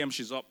 4 a.m.,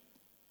 she's up.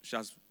 She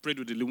has prayed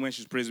with the women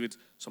she's prays with.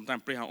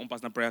 Sometimes pray her own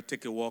personal prayer,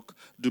 take a walk,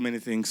 do many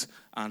things.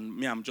 And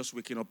me, I'm just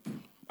waking up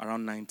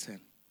around 9, 10.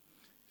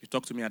 You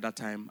talk to me at that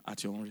time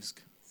at your own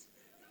risk.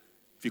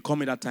 If you call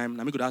me that time,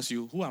 let me could ask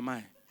you, who am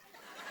I?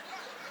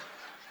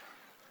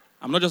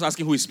 I'm not just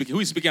asking who is speaking.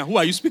 Who is speaking and who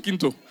are you speaking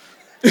to?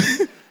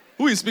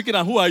 Who is speaking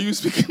and who are you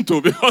speaking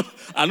to? Because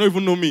I don't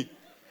even know me.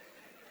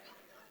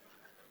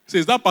 Say,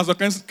 is that Pastor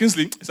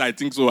Kingsley? Say, I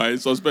think so. I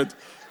suspect.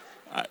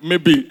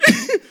 Maybe.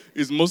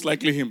 It's most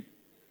likely him.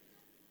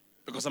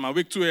 Because I'm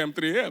awake 2 a.m.,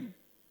 3 a.m.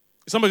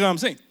 Somebody know what I'm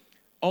saying?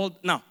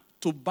 Now,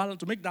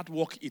 to make that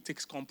work, it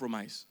takes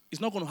compromise.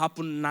 It's not going to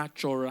happen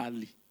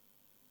naturally.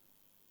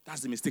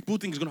 That's the mistake. People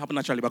think it's going to happen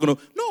naturally. But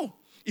no.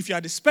 If you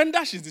are the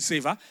spender, she's the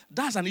saver,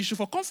 that's an issue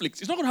for conflict.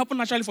 It's not going to happen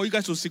naturally for you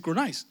guys to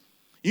synchronize.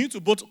 You need to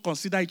both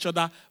consider each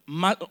other,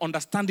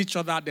 understand each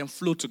other, then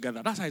flow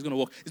together. That's how it's going to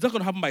work. It's not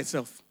going to happen by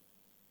itself.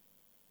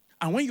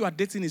 And when you are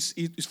dating,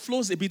 it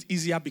flows a bit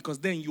easier because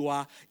then you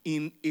are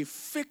in a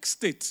fake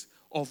state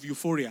of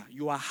euphoria.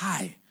 You are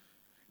high.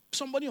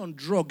 Somebody on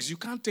drugs, you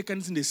can't take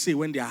anything they say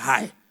when they are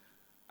high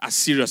as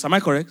serious. Am I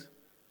correct?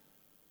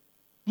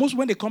 Most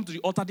when they come to the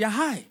altar, they are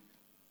high.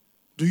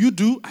 Do you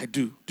do? I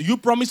do. Do you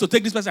promise to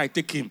take this person? I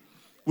take him.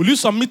 Will you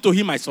submit to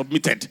him? I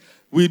submitted.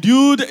 Will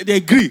you? They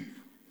agree.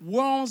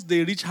 Once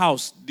they reach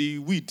house, the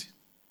weed.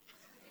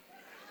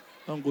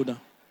 Don't go down.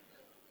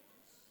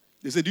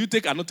 They say, do you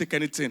take? I don't take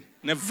anything.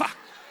 Never.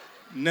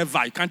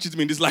 Never. You can't cheat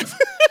me in this life.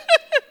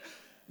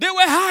 They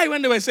were high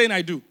when they were saying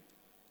I do.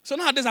 So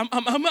nowadays,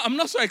 I'm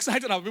not so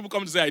excited when people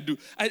come to say I do.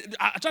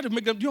 I try to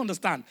make them, do you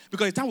understand?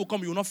 Because the time will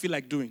come you will not feel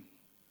like doing.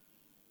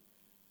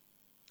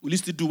 Will you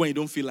still do when you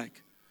don't feel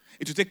like?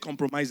 It will take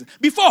compromising.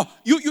 Before,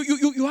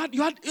 you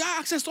had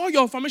access to all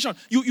your information.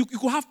 You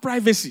could have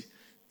privacy.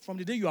 From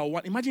the day you are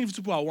one, imagine if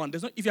two people are one.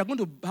 If you're going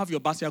to have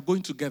your bath, you're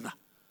going together.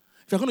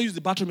 If you're going to use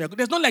the bathroom,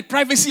 there's not like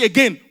privacy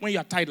again when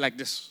you're tied like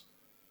this.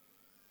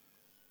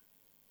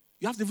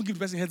 You have to even give the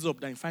person heads up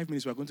that in 5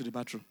 minutes we are going to the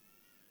bathroom.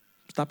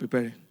 Start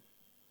preparing.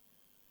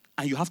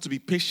 And you have to be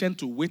patient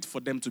to wait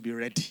for them to be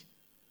ready.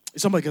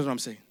 Is somebody get what I'm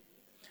saying?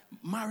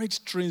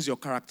 Marriage trains your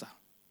character.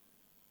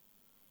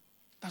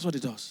 That's what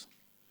it does.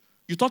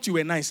 You thought you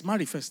were nice,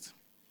 marry first.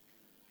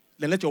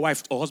 Then let your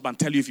wife or husband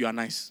tell you if you are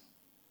nice.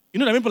 You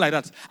know, there are people like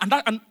that.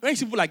 And when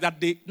people like that,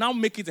 they now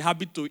make it a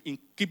habit to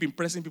keep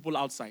impressing people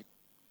outside.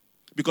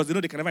 Because they know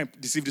they can never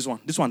deceive this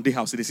one. This one, they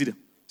house, they see them.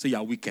 Say, you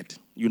are wicked.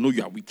 You know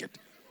you are wicked.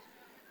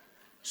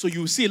 So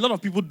you see a lot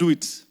of people do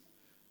it.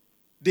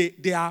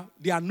 They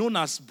are known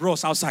as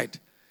bros outside.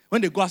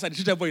 When they go outside, they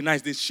treat everybody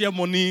nice. They share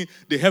money.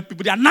 They help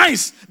people. They are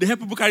nice. They help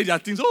people carry their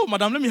things. Oh,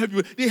 madam, let me help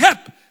you. They help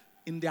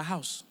in their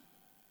house.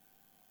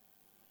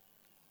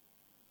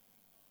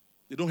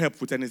 They don't help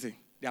with anything.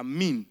 They are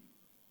mean.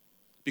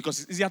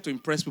 Because it's easier to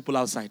impress people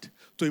outside.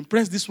 To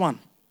impress this one,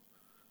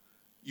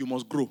 you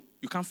must grow.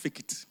 You can't fake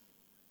it.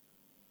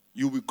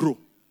 You will grow.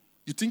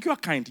 You think you are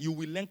kind, you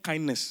will learn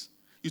kindness.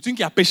 You think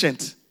you are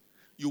patient,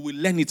 you will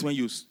learn it when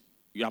you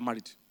are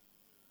married.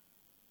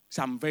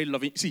 So I'm very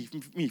loving. See,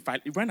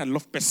 when I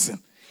love person,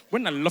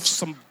 when I love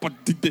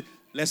somebody,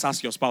 let's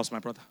ask your spouse, my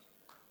brother.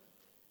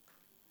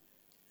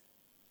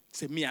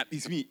 Say,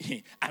 it's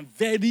me. I'm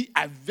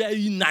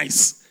very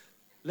nice.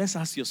 Let's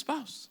ask your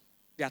spouse.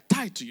 They are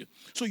tied to you.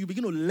 So you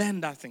begin to learn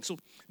that thing. So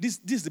this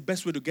is the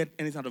best way to get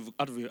anything out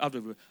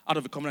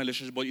of a covenant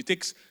relationship. But it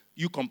takes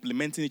you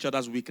complementing each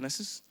other's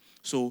weaknesses.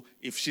 So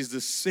if she's the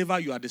saver,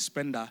 you are the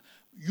spender.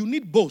 You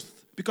need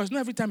both. Because not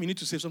every time you need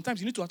to save. Sometimes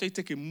you need to actually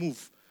take a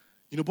move.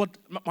 But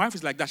my wife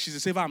is like that. She's the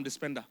saver, I'm the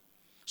spender.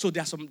 So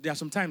there are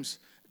some times,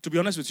 to be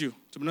honest with you,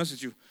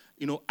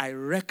 I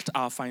wrecked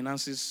our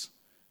finances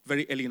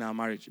very early in our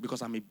marriage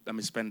because I'm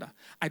a spender.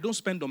 I don't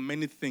spend on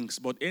many things,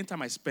 but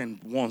anytime I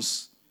spend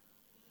once,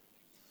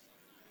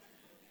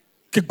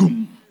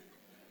 kegum,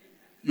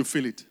 you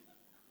feel it.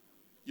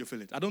 You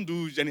feel it. I don't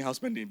do anyhow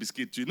spending,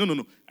 biscuit.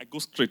 No. I go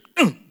straight.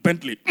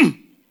 Bentley.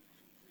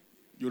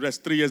 You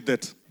rest 3 years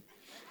debt.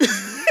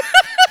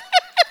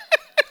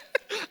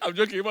 I'm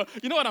joking, but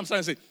you know what I'm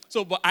trying to say.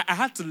 So, but I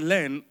had to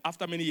learn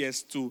after many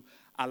years to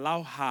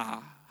allow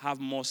her have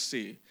more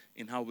say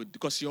in how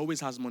because she always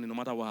has money no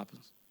matter what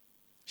happens.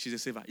 She's a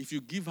saver. If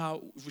you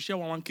share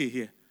 1K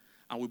here,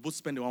 and we both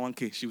spend the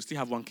 1K, she will still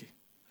have 1K.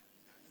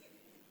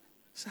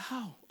 So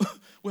how?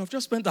 We have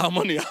just spent our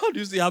money. How do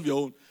you still have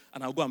your own?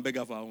 And I'll go and beg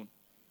her for her own.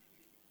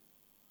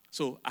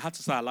 So I had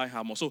to start allowing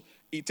her more. So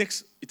it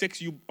takes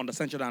you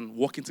understanding each other and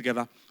working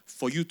together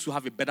for you to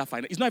have a better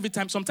finance. It's not every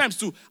time. Sometimes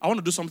too, I want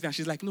to do something and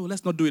she's like, no,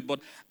 let's not do it. But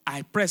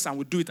I press and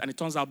we do it and it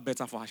turns out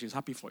better for her. She's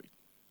happy for it.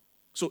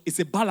 So it's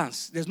a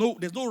balance. There's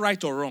no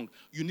right or wrong.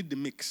 You need the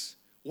mix.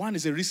 One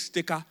is a risk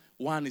taker.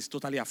 One is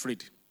totally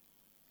afraid.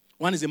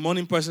 One is a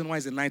morning person. One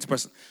is a night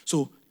person.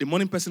 So the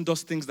morning person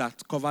does things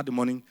that cover the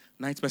morning.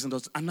 Night person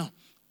does. And now,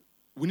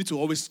 we need to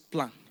always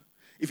plan.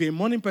 If you're a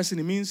morning person,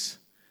 it means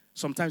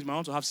sometimes you might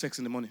want to have sex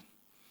in the morning.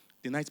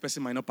 The night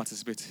person might not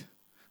participate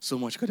so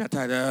much because they're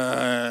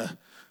tired.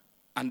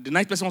 And the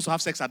night person wants to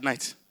have sex at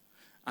night.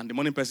 And the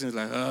morning person is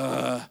like,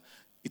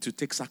 it will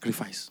take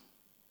sacrifice.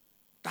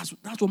 That's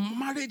what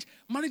marriage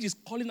is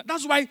calling.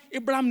 That's why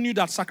Abraham knew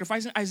that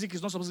sacrificing Isaac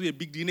is not supposed to be a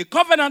big deal. In a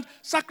covenant,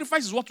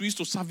 sacrifice is what we use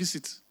to service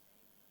it.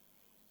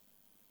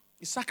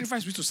 It's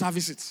sacrifice we use to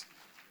service it.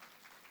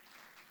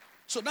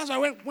 So that's why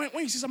when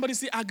you see somebody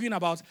still arguing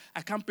about,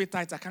 I can't pay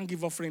tithes, I can't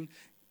give offering,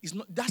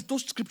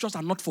 those scriptures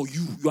are not for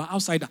you. You are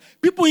outsider.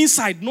 People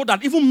inside know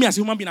that even me as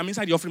a human being, I'm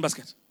inside the offering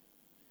basket.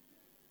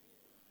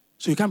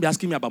 So you can't be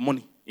asking me about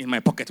money in my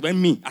pocket when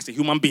me as a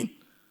human being,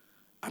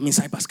 I'm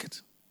inside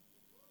basket.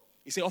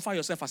 He said, offer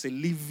yourself as a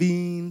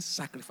living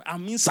sacrifice.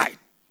 I'm inside.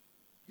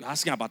 You're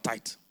asking about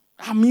tithe.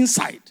 I'm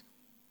inside.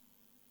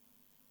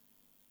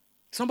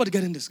 Somebody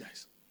getting this,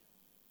 guys?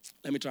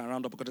 Let me try and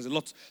round up because there's a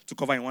lot to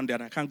cover in one day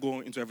and I can't go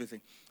into everything.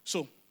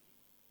 So,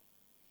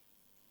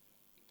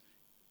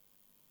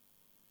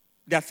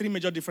 there are 3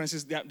 major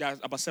differences. There are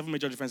about 7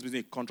 major differences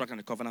between a contract and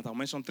a covenant. I'll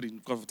mention 3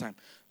 because of time.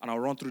 And I'll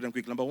run through them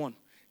quick. Number 1,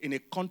 in a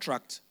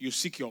contract, you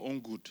seek your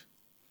own good.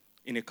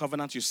 In a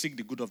covenant, you seek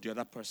the good of the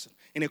other person.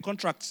 In a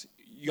contract,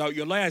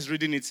 your lawyer is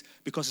reading it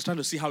because he's trying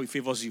to see how he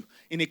favors you.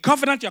 In a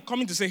covenant, you're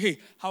coming to say, hey,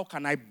 how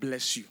can I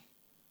bless you?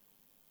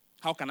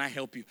 How can I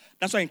help you?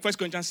 That's why in 1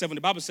 Corinthians 7,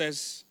 the Bible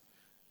says,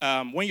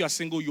 when you are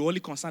single, you're only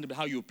concerned about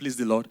how you please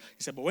the Lord.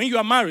 He said, but when you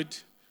are married,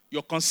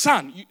 you're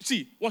concerned.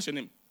 What's your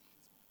name?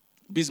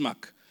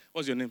 Bismarck.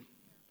 What's your name?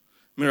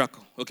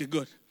 Miracle. Okay,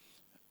 good.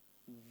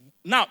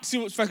 Now, see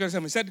what 1 Corinthians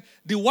 7 said.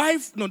 The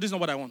wife, no, this is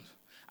not what I want.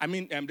 I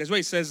mean, there's where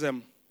it says, as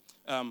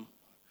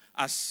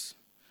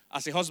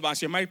a husband,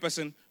 as a married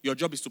person, your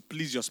job is to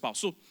please your spouse.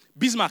 So,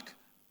 Bismarck,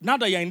 now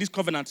that you're in this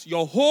covenant,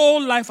 your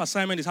whole life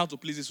assignment is how to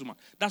please this woman.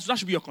 That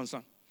should be your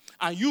concern.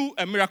 And you,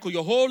 a miracle,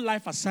 your whole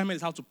life assignment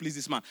is how to please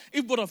this man.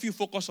 If both of you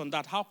focus on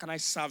that, how can I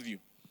serve you?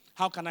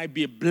 How can I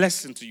be a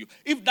blessing to you?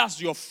 If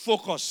that's your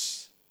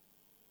focus,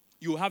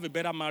 you will have a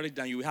better marriage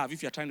than you will have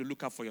if you're trying to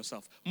look out for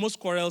yourself. Most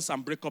quarrels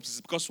and breakups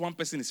is because one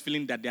person is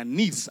feeling that their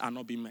needs are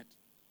not being met.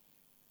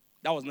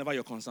 That was never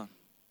your concern.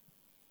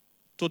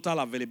 Total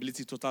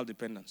availability, total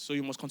dependence. So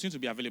you must continue to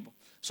be available.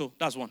 So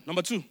that's 1.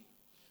 Number 2,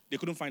 they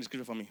couldn't find the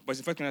scripture for me, but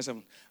it's in 1 Corinthians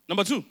 7.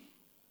 Number 2,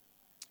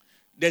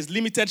 there's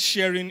limited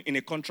sharing in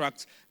a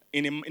contract.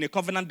 In a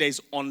covenant, there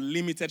is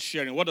unlimited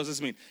sharing. What does this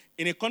mean?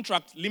 In a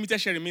contract, limited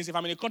sharing means if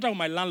I'm in a contract with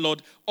my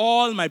landlord,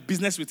 all my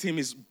business with him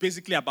is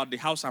basically about the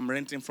house I'm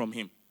renting from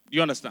him. Do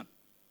you understand?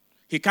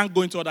 He can't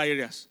go into other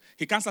areas.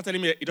 He can't start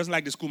telling me he doesn't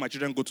like the school my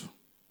children go to.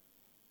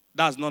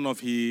 That's none of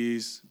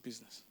his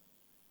business.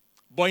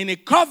 But in a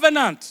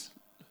covenant,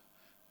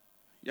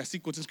 you're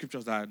still quoting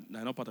scriptures that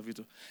are not part of it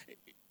too.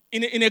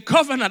 In a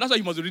covenant, that's why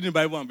you must be reading the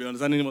Bible and be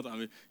understanding what I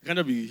mean. You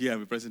cannot be here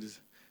and be pressing this.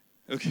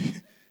 Okay.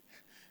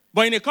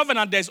 But in a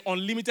covenant, there's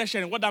unlimited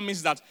sharing. What that means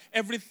is that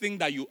everything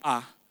that you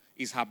are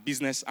is her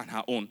business and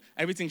her own.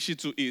 Everything she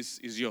too is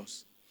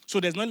yours. So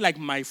there's not like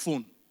my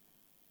phone.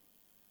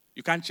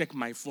 You can't check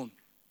my phone.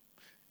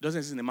 It doesn't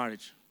exist in a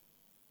marriage.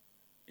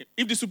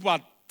 If these people are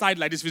tied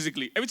like this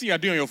physically, everything you're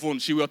doing on your phone,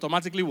 she will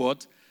automatically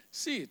what?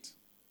 See it.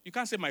 You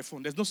can't say my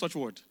phone. There's no such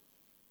word.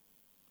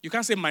 You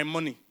can't say my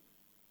money.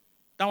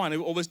 That one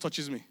always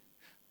touches me.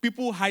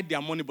 People hide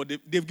their money, but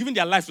they've given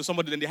their life to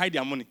somebody, then they hide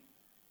their money.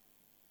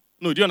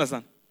 No, do you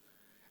understand?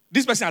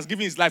 This person has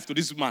given his life to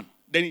this man.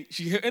 Then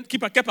she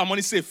kept her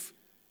money safe.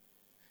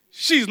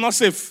 She is not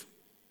safe.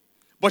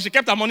 But she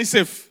kept her money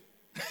safe.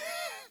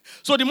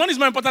 So the money is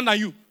more important than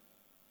you.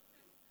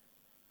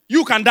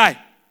 You can die,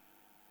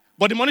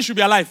 but the money should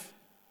be alive.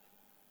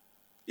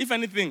 If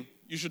anything,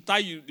 you should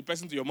tie the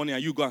person to your money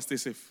and you go and stay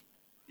safe.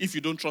 If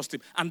you don't trust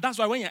him. And that's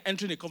why when you're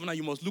entering a covenant,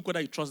 you must look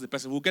whether you trust the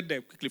person. We'll get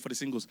there quickly for the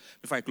singles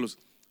before I close.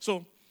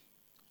 So,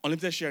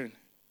 unlimited sharing.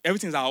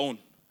 Everything's our own.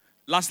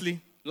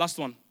 Lastly, last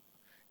one.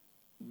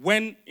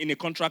 When in a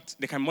contract,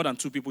 there can be more than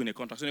 2 people in a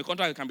contract. So in a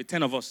contract, there can be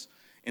 10 of us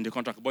in the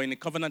contract. But in a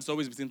covenant, it's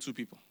always between 2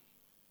 people.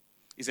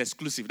 It's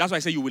exclusive. That's why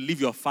I say you will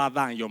leave your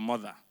father and your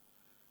mother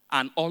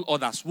and all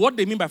others. What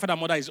they mean by father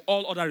and mother is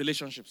all other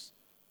relationships.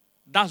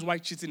 That's why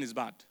cheating is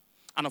bad.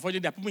 And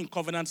unfortunately, there are people in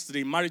covenants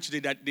today, marriage today,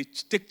 that they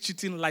take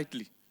cheating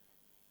lightly.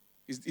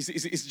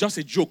 It's just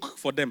a joke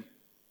for them.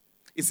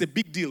 It's a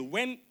big deal.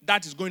 When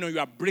that is going on, you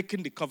are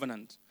breaking the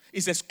covenant.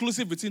 It's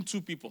exclusive between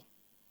 2 people.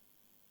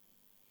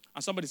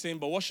 And somebody's saying,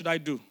 but what should I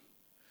do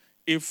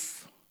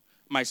if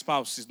my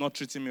spouse is not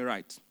treating me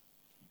right?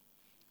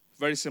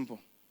 Very simple.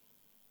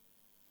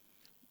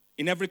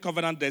 In every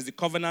covenant, there's the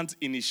covenant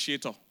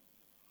initiator.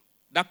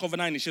 That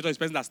covenant initiator is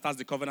the person that starts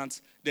the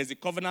covenant. There's the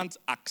covenant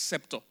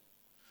acceptor.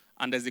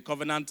 And there's the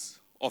covenant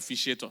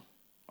officiator.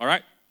 All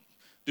right?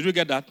 Did you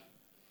get that?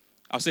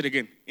 I'll say it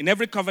again. In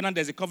every covenant,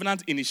 there's a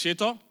covenant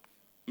initiator,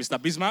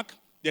 Mr. Bismarck.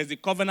 There's the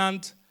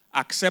covenant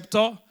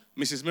acceptor,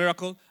 Mrs.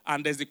 Miracle.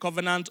 And there's the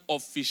covenant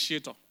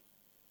officiator.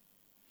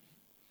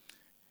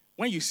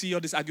 When you see all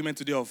this argument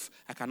today of,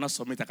 I cannot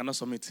submit,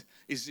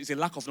 it's a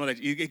lack of knowledge.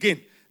 Again,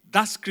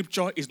 that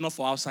scripture is not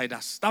for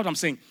outsiders. That's what I'm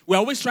saying. We're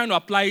always trying to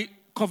apply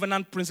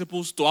covenant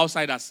principles to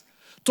outsiders.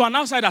 To an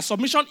outsider,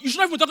 submission, you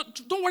shouldn't even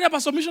don't worry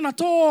about submission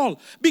at all.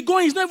 Be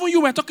going, it's not even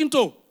you we're talking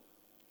to.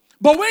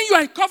 But when you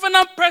are a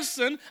covenant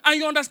person and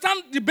you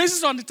understand the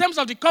basis on the terms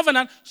of the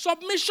covenant,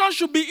 submission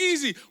should be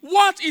easy.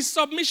 What is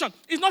submission?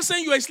 It's not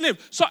saying you're a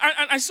slave. So,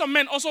 and some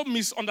men also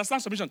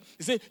misunderstand submission.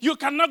 They say, you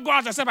cannot go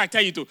out except I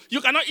tell you to. You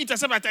cannot eat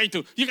except I tell you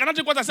to. You cannot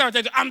drink water except I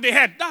tell you to. I'm the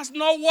head. That's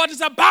not what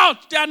it's about.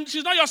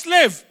 She's not your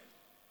slave.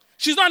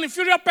 She's not an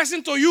inferior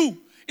person to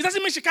you. It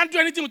doesn't mean she can't do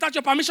anything without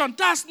your permission.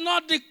 That's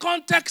not the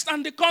context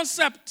and the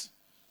concept.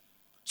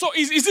 So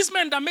is this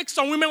man that makes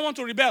some women want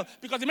to rebel?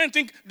 Because the men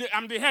think,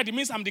 I'm the head, it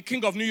means I'm the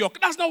king of New York.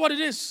 That's not what it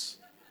is.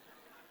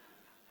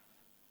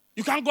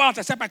 You can't go out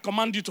except I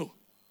command you to.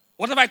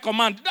 Whatever I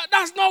command.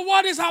 That's not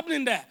what is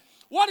happening there.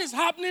 What is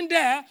happening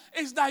there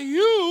is that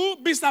you,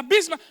 Mr.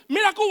 Bismarck,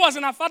 Miracle was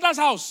in her father's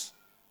house.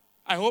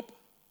 I hope.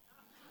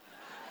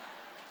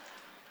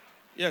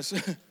 Yes.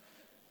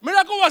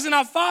 Miracle was in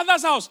her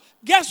father's house.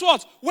 Guess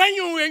what? When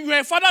you were in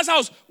your father's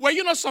house, were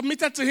you not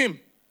submitted to him?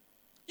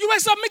 You were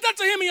submitted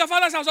to him in your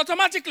father's house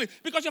automatically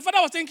because your father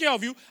was taking care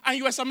of you and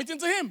you were submitting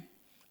to him.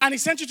 And he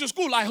sent you to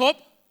school, I hope.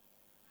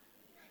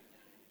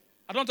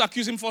 I don't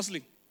accuse him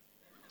falsely.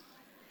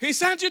 He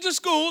sent you to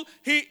school.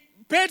 He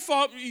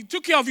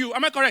took care of you.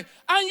 Am I correct?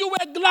 And you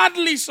were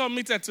gladly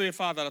submitted to a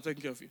father that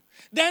took care of you.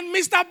 Then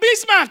Mr.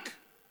 Bismarck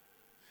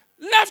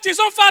left his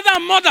own father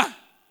and mother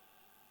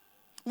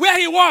where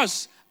he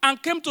was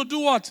and came to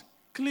do what?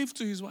 Cleave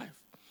to his wife.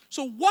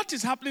 So what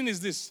is happening is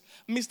this.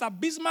 Mr.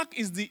 Bismarck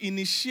is the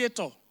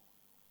initiator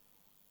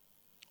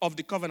of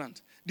the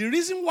covenant. The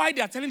reason why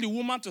they are telling the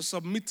woman to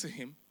submit to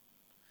him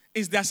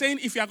is they are saying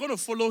if you are going to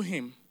follow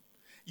him,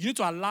 you need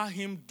to allow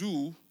him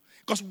do,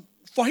 because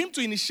for him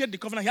to initiate the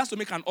covenant, he has to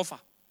make an offer.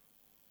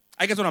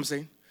 I get what I'm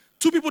saying?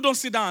 2 people don't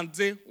sit down and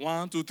say,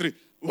 1, 2, 3,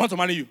 we want to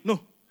marry you. No.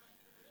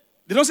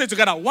 They don't say it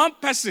together. One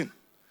person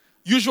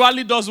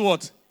usually does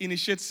what?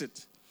 Initiates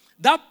it.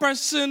 That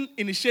person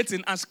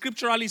initiating and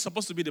scripturally is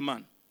supposed to be the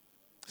man.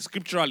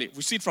 Scripturally.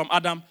 We see it from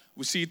Adam.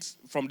 We see it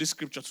from this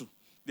scripture too.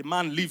 The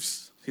man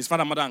leaves his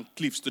father, mother, and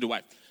cleaves to the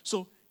wife.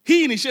 So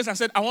he initiates and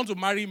said, I want to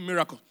marry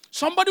Miracle.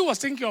 Somebody was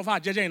taking care of her,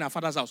 Jeje, in her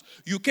father's house.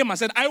 You came and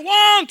said, I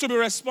want to be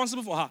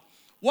responsible for her.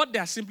 What they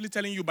are simply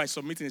telling you by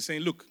submitting is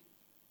saying, look,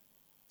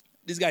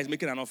 this guy is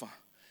making an offer.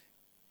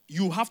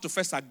 You have to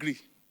first agree.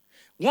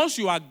 Once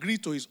you agree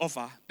to his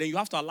offer, then you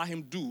have to allow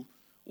him do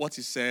what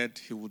he said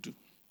he would do.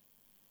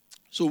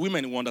 So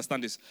women will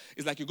understand this.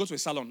 It's like you go to a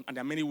salon and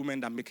there are many women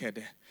that make hair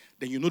there.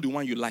 Then you know the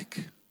one you like.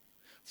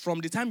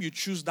 From the time you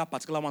choose that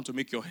particular one to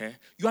make your hair,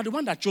 you are the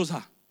one that chose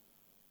her.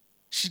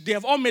 They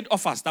have all made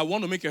offers that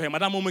want to make your hair.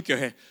 Madam will make your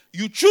hair.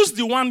 You choose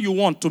the one you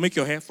want to make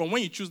your hair. From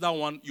when you choose that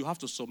one, you have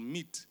to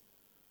submit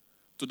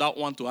to that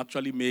one to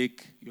actually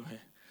make your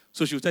hair.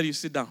 So she will tell you,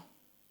 sit down.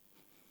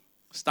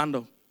 Stand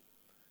up.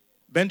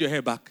 Bend your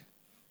hair back.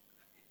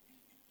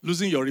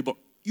 Losing your ribbon.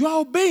 You are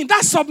obeying.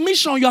 That's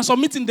submission. You are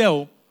submitting there.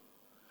 Oh.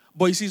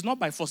 But you see, it's not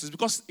by force. It's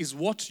because it's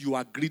what you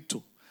agreed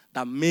to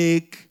that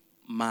make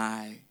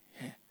my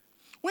hair.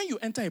 When you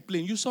enter a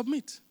plane, you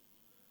submit.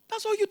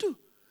 That's all you do.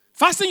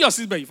 Fasten your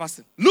seatbelt, you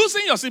fasten.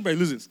 Loosen your seatbelt,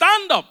 loosen.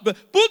 Stand up.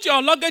 Put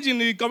your luggage in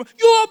the car.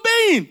 You're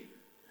obeying.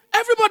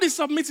 Everybody's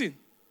submitting.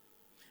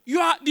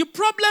 The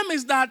problem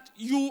is that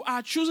you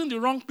are choosing the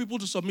wrong people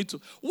to submit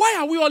to. Why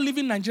are we all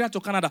leaving Nigeria to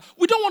Canada?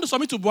 We don't want to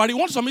submit to Buhari. We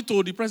want to submit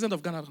to the president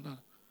of Ghana.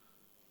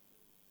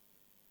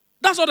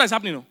 That's what is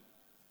happening now.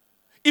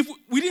 If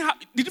we didn't have,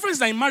 the difference is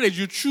that in marriage,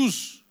 you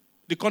choose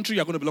the country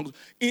you're going to belong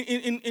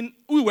to.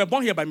 We were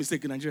born here by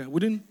mistake in Nigeria. We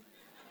didn't.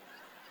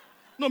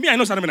 No, me, I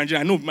know I'm a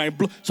Nigerian. I know my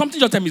something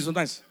just tell me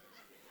sometimes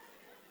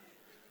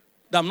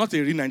that I'm not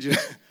a real Nigerian.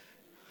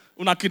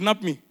 Una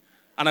kidnap me,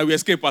 and I will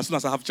escape as soon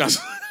as I have chance.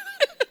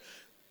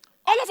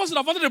 All of us would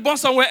have wanted to be born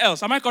somewhere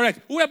else. Am I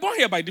correct? We were born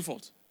here by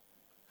default.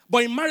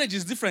 But in marriage,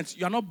 it's different.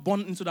 You are not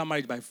born into that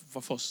marriage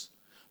for force.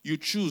 You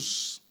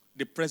choose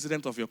the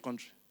president of your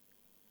country.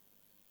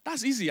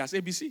 That's easy as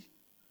ABC.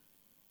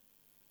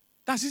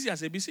 That's easy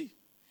as ABC.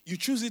 You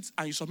choose it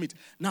and you submit.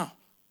 Now,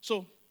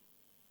 so,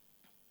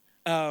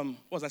 what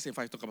was I saying if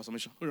I talk about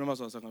submission? Who remembers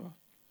what I was talking about?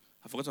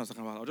 I forgot what I was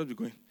talking about. I'll just be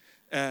going.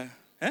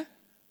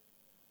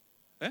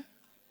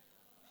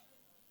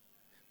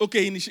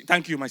 Okay,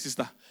 thank you, my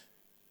sister.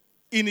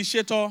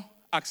 Initiator,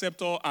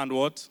 acceptor, and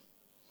what?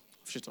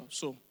 Officiator.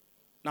 So,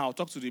 now I'll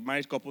talk to the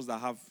married couples that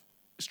have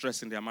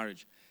stress in their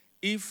marriage.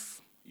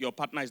 If your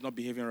partner is not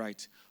behaving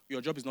right,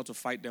 your job is not to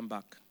fight them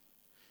back.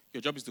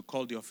 Your job is to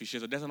call the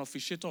officiator. There's an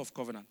officiator of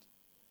covenant.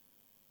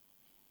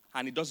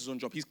 And he does his own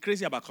job. He's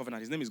crazy about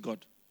covenant. His name is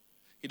God.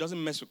 He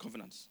doesn't mess with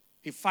covenants.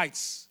 He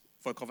fights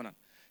for a covenant.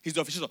 He's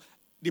the officiator.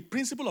 The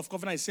principle of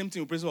covenant is the same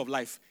thing with the principle of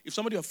life. If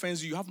somebody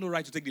offends you, you have no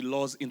right to take the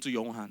laws into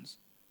your own hands.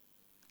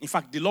 In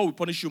fact, the law will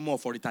punish you more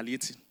for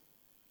retaliating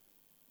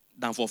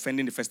than for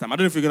offending the first time. I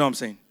don't know if you get what I'm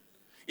saying.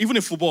 Even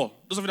in football,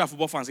 those of you that are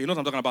football fans, you know what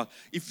I'm talking about.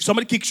 If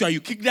somebody kicks you and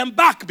you kick them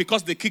back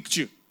because they kicked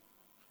you,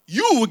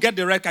 you will get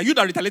the red card. You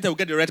that retaliated will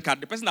get the red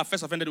card. The person that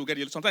first offended will get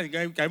the yellow. Sometimes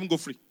you can even go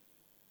free.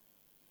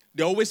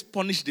 They always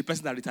punish the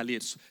person that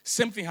retaliates.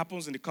 Same thing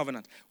happens in the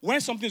covenant.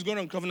 When something is going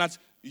on in the covenant,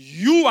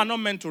 you are not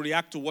meant to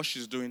react to what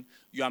she's doing.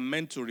 You are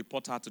meant to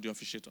report her to the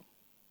officiator.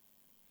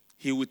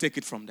 He will take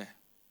it from there.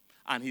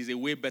 And he's a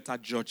way better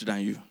judge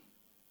than you.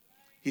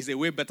 He's a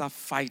way better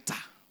fighter.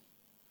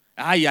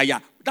 Yeah.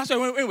 That's why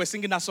when we're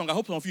singing that song, I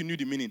hope some of you knew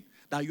the meaning.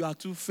 That you are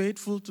too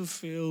faithful to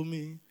fail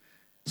me.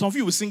 Some of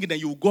you will sing it, then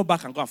you will go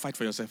back and go and fight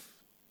for yourself.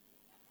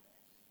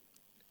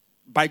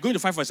 By going to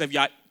fight for yourself, you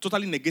are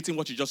totally negating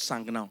what you just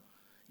sang now.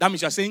 That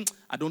means you're saying,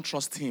 I don't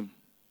trust him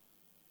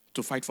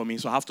to fight for me,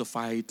 so I have to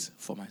fight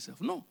for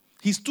myself. No,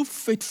 he's too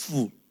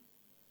faithful.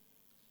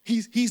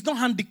 He's not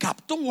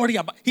handicapped. Don't worry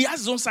about it. He has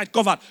his own side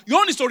covered. You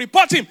only need to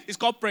report him. It's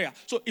called prayer.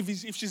 So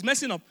if she's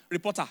messing up,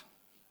 report her.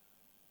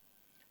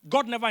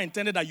 God never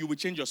intended that you will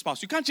change your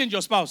spouse. You can't change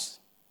your spouse.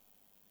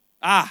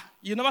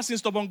 You never seen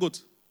stubborn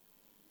goat.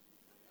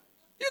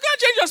 You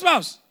can't change your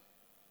spouse.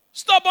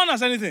 Stubborn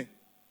as anything.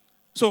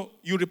 So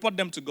you report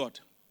them to God.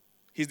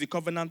 He's the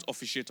covenant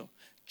officiator.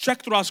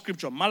 Check throughout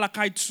scripture.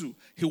 Malachi 2.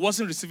 He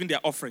wasn't receiving their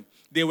offering.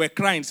 They were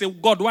crying. Say,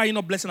 God, why are you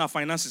not blessing our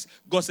finances?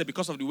 God said,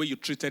 because of the way you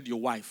treated your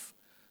wife.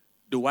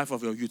 The wife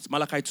of your youth.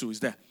 Malachi 2 is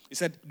there. He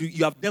said,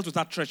 you have dealt with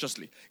her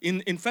treacherously.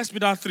 In 1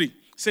 Peter 3,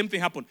 same thing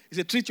happened. He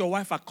said, treat your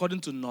wife according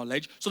to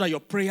knowledge so that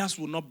your prayers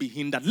will not be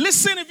hindered.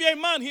 Listen, if you're a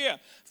man here,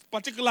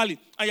 particularly,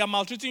 and you're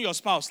maltreating your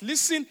spouse,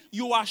 listen,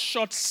 you are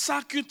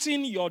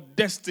short-circuiting your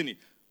destiny.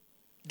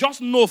 Just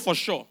know for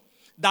sure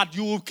that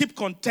you will keep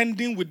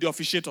contending with the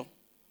officiator.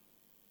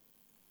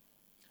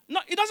 No,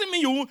 it doesn't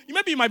mean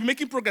maybe you might be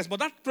making progress, but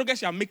that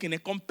progress you are making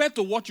compared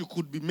to what you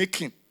could be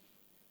making.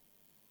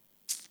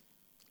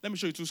 Let me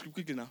show you two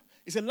scriptures quickly now.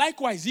 It said,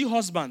 likewise, ye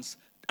husbands,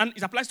 and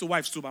it applies to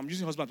wives too, but I'm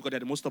using husbands because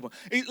they're the most stubborn.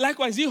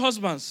 Likewise, ye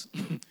husbands,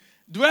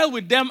 dwell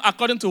with them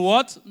according to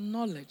what?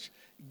 Knowledge.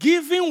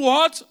 Giving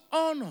what?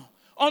 Honor.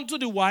 Unto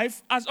the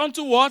wife as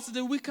unto what?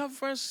 The weaker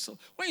vessel.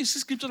 When you see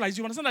scriptures like this,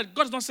 you understand that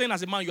God is not saying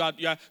as a man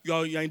you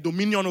are in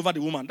dominion over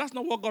the woman. That's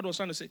not what God was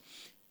trying to say.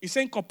 He's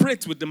saying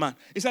cooperate with the man.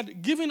 He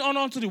said, giving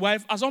honor unto the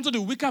wife as unto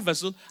the weaker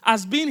vessel,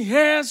 as being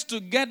heirs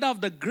together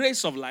of the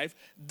grace of life,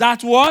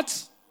 that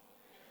what?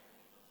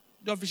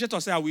 The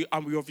officiator said, I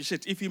will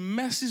officiate. If he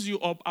messes you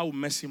up, I will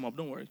mess him up.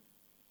 Don't worry.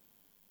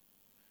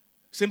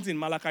 Same thing in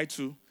Malachi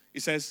 2.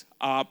 It says,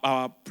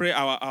 our prayers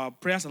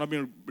are not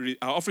being,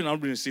 our offering are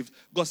not being received.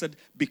 God said,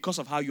 because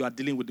of how you are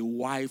dealing with the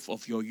wife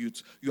of your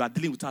youth, you are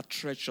dealing with her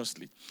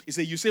treacherously. He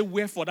said, you say,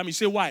 wherefore? That means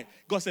you say, why?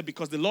 God said,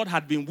 because the Lord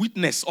had been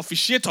witness,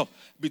 officiator,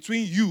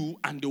 between you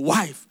and the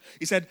wife.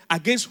 He said,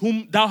 against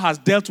whom thou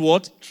hast dealt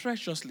what?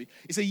 Treacherously.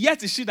 He said,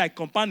 yet is she thy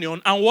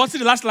companion. And what's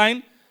the last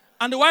line?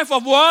 And the wife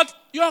of what?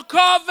 Your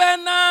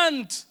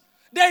covenant.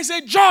 There is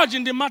a judge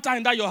in the matter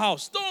in that your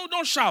house.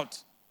 Don't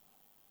shout.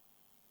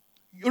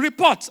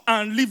 Report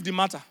and leave the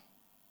matter.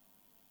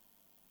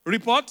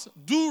 Report,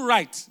 do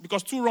right,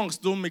 because two wrongs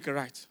don't make a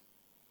right.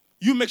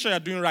 You make sure you're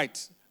doing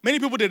right. Many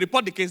people, they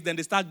report the case, then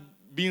they start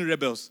being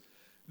rebels.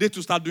 They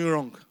too start doing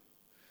wrong.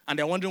 And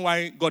they're wondering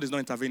why God is not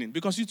intervening.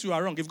 Because you two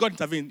are wrong. If God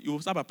intervenes, he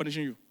will start by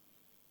punishing you.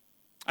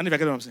 And if I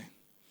get what I'm saying.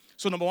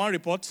 So number one,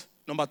 report.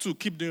 Number two,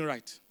 keep doing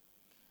right.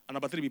 And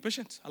number three, be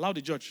patient. Allow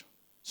the judge.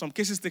 Some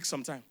cases take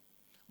some time.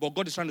 But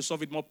God is trying to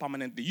solve it more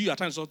permanently. You are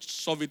trying to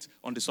solve it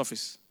on the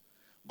surface.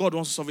 God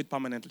wants to solve it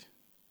permanently.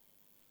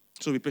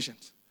 So be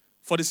patient.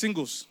 For the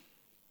singles,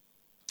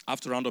 I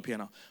have to round up here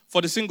now.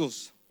 For the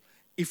singles,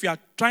 if you are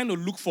trying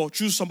to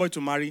choose somebody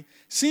to marry,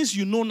 since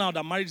you know now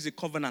that marriage is a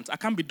covenant, I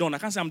can't be done. I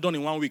can't say I'm done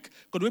in 1 week.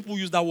 Because the way people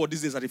use that word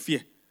these days are the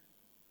fear.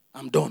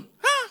 I'm done.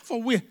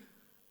 For where?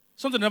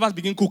 Something never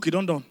begin cooking,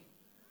 don't done.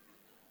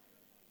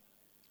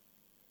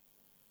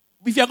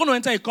 if you're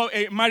going to enter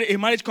a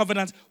marriage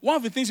covenant, one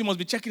of the things you must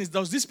be checking is,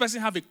 does this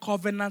person have a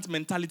covenant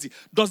mentality?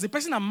 Does the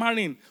person I'm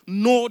marrying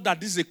know that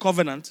this is a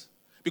covenant?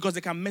 Because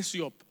they can mess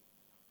you up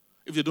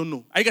if they don't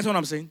know. Are you getting what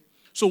I'm saying?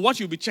 So what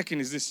you'll be checking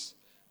is this.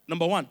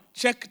 Number one,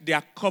 check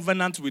their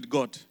covenant with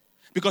God.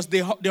 Because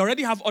they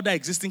already have other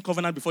existing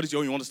covenant before this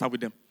year, you want to start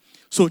with them.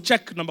 So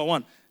check number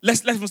one.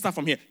 Let's even start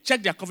from here.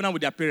 Check their covenant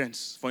with their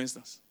parents, for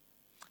instance.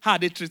 How are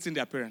they treating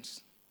their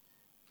parents?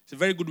 It's a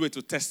very good way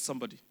to test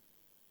somebody.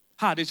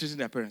 How are they treating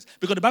their parents?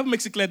 Because the Bible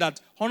makes it clear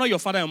that honor your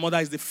father and mother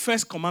is the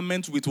first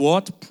commandment with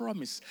what?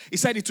 Promise. It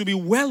said it will be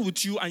well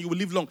with you and you will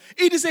live long.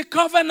 It is a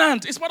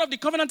covenant. It's part of the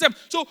covenant term.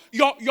 So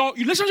your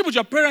relationship with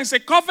your parents is a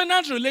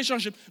covenant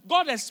relationship.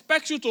 God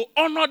expects you to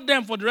honor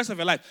them for the rest of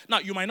your life. Now,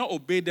 you might not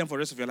obey them for the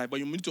rest of your life, but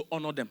you need to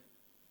honor them.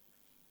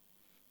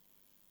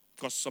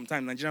 Because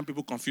sometimes Nigerian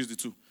people confuse the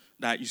two.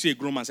 That you see a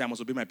grown man say, I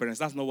must obey my parents.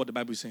 That's not what the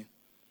Bible is saying.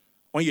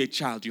 When you're a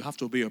child, you have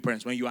to obey your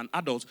parents. When you're an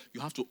adult,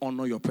 you have to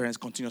honor your parents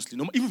continuously.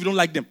 Even if you don't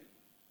like them.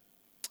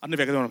 I don't know if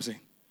you get what I'm saying.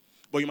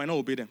 But you might not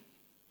obey them.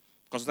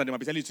 Because sometimes they might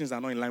be telling you things that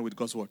are not in line with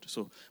God's word.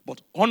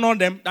 But honor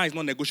them, that is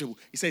not negotiable.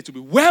 He said it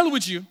will be well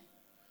with you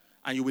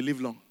and you will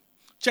live long.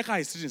 Check how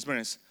he's treating his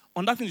parents.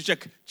 On that thing you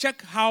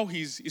check how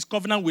his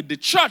covenant with the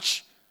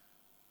church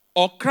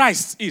or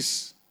Christ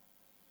is.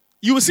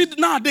 You will see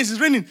nowadays it's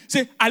raining.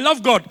 Say, I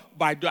love God,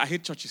 but I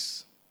hate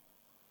churches.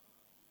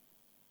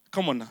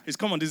 Come on now. It's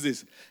common these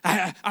days.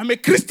 I'm a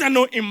Christian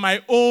in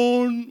my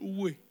own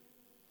way.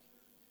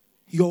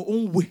 Your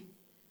own way.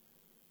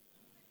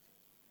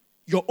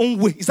 Your own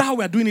way. Is that how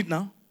we are doing it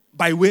now?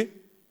 By way?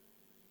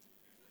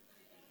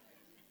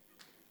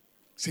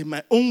 Say,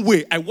 my own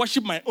way. I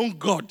worship my own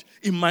God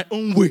in my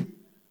own way.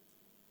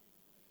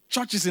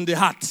 Church is in the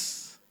heart.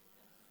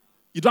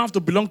 You don't have to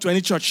belong to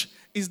any church.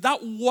 Is that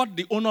what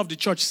the owner of the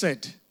church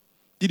said?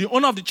 Did the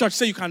owner of the church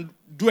say you can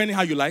do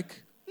anyhow you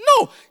like?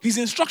 No. His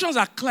instructions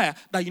are clear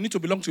that you need to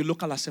belong to a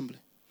local assembly.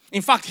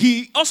 In fact,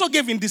 he also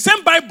gave in the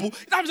same Bible,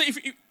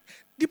 if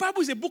the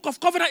Bible is a book of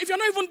covenant. If you're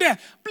not even there,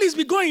 please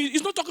be going.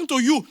 It's not talking to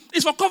you.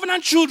 It's for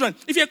covenant children.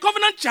 If you're a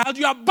covenant child,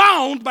 you are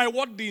bound by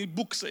what the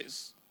book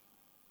says.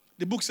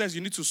 The book says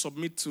you need to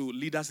submit to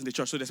leaders in the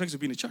church. So they expect you to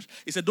be in the church.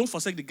 It said, don't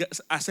forsake the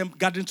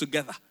gathering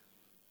together.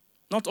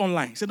 Not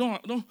online. He said,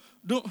 don't.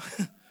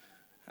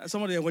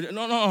 Somebody,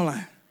 no, not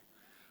online.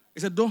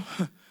 He said,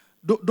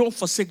 don't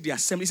forsake the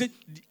assembly. He said,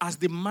 as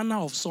the manner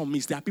of some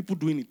is, there are people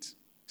doing it. He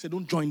said,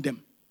 don't join them.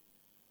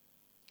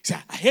 He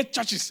said, I hate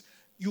churches.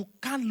 You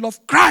can't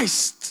love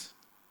Christ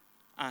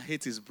and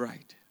hate his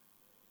bride.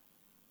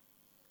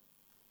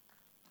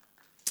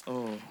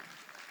 Oh.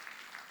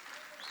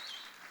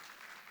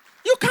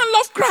 You can't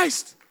love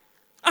Christ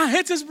and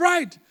hate his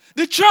bride.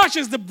 The church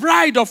is the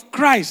bride of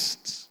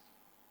Christ.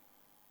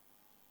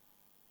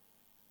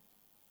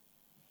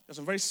 There's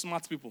some very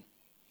smart people.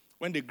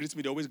 When they greet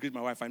me, they always greet my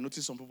wife. I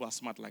notice some people are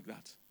smart like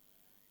that.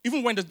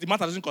 Even when the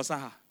matter doesn't concern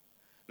her,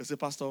 they say,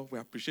 Pastor, we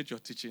appreciate your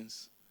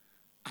teachings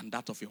and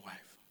that of your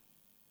wife.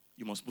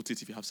 You must put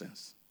it if you have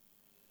sense.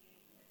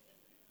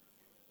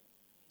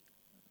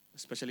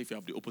 Especially if you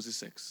have the opposite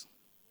sex.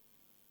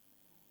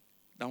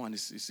 That one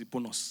is a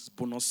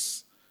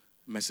bonus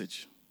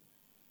message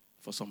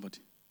for somebody.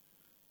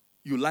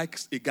 You like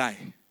a guy.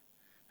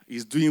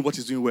 He's doing what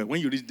he's doing well.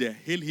 When you reach there,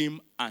 hail him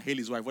and hail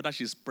his wife, whether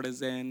she's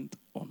present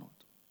or not.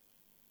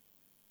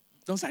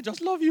 Don't say, I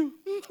just love you.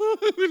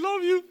 We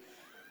love you.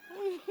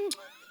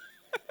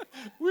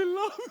 We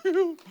love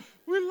you.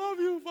 We love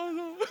you,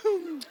 Father.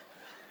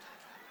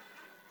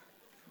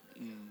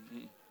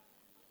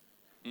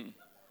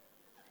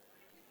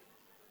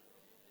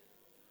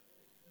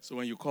 So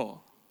when you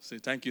call, say,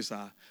 thank you,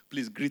 sir.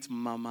 Please greet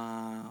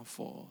Mama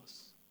for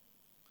us.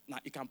 Now,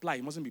 it can apply.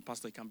 It mustn't be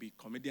pastor. It can be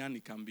comedian.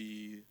 It can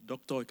be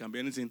doctor. It can be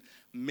anything.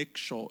 Make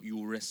sure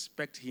you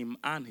respect him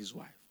and his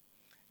wife.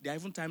 There are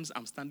even times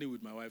I'm standing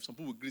with my wife. Some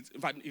people greet.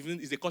 In fact,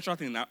 even it's a cultural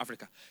thing in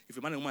Africa. If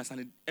a man and a woman are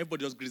standing,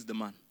 everybody just greets the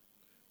man.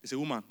 They say,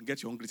 woman,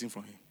 get your own greeting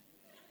from him.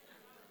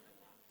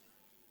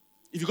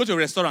 If you go to a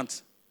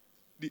restaurant,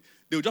 they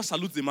will just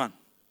salute the man.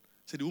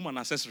 Say the woman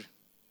accessory.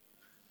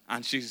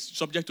 And she's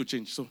subject to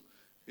change. So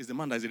it's the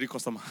man that is a real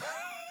customer.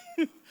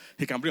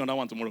 He can bring another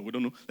one tomorrow. We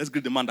don't know. Let's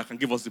greet the man that can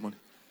give us the money.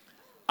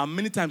 And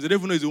many times they don't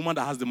even know it's the woman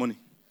that has the money.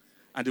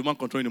 And the woman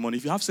controlling the money.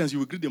 If you have sense, you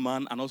will greet the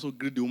man and also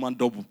greet the woman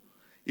double.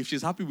 If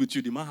she's happy with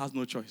you, the man has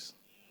no choice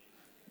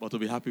but to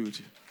be happy with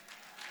you.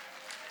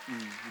 You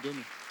don't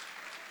know.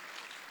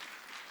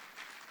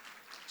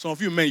 Some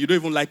of you men, you don't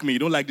even like me. You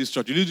don't like this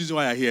church. The reason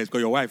why you're here is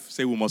because your wife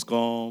say we must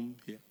come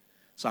here.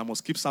 So I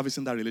must keep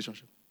servicing that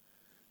relationship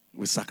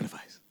with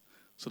sacrifice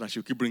so that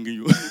she'll keep bringing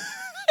you.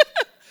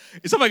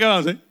 Is somebody get what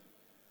I'm saying?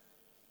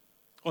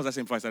 What was I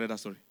saying before I started that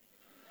story?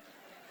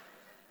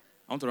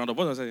 I want to round up.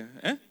 What was I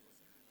saying?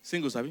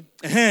 Single, Sabi?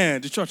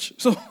 The church.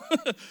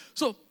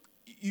 So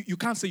you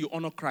can't say you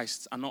honor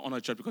Christ and not honor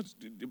the church because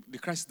the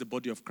Christ is the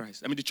body of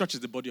Christ. I mean, the church is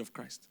the body of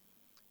Christ.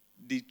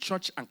 The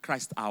church and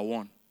Christ are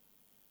one.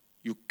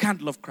 You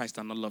can't love Christ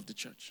and not love the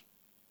church.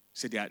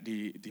 Say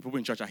the people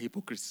in church are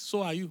hypocrites.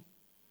 So are you.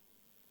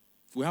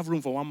 We have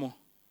room for one more.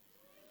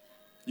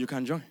 You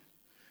can join.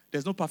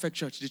 There's no perfect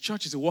church. The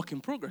church is a work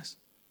in progress.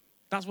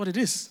 That's what it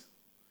is.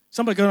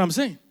 Somebody get what I'm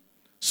saying?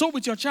 So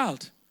with your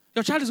child.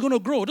 Your child is going to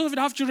grow. Those of you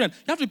that have children,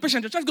 you have to be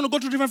patient. Your child is going to go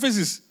through different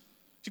phases.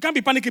 You can't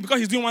be panicking because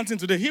he's doing one thing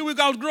today. He will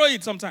outgrow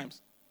it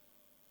sometimes.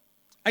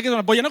 I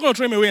guess, but you're not going to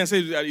throw him away and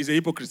say he's a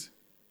hypocrite.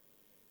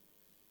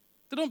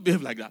 They don't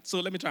behave like that. So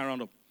let me try and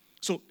round up.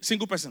 So,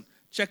 single person,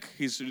 check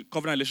his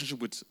covenant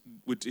relationship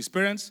with his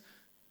parents,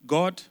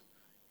 God.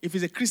 If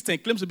he's a Christian, he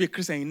claims to be a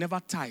Christian, he never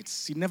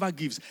tithes, he never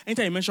gives.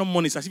 Anytime you mention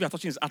money, it's as if you're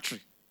touching his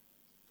artery.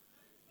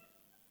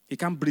 He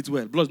can't breathe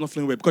well. Blood is not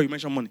flowing well because you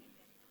mention money.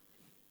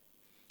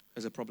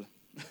 There's a problem.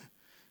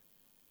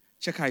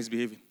 Check how he's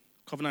behaving.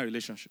 Covenant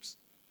relationships.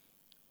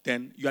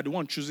 Then you are the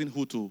one choosing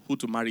who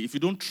to marry. If you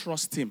don't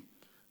trust him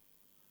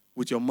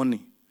with your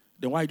money,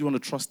 then why do you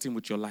want to trust him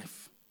with your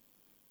life?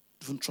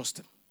 Don't trust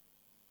him.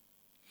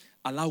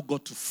 Allow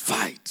God to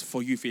fight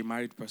for you if you're a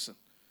married person.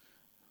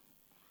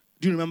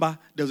 Do you remember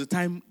there was a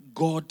time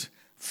God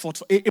fought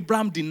for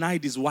Abraham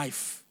denied his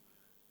wife.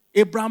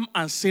 Abraham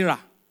and Sarah.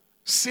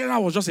 Sarah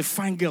was just a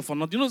fine girl for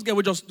nothing. You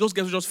know those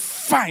girls were just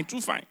fine,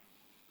 too fine.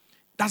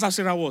 That's how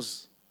Sarah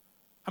was.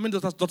 How many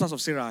daughters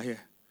of Sarah are here?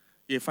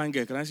 You're a fine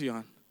girl. Can I see your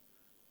hand?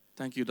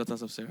 Thank you,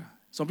 daughters of Sarah.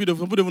 Some people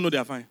don't even know they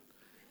are fine.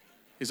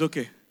 It's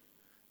okay.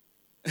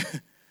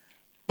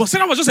 But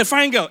Sarah was just a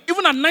fine girl.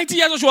 Even at 90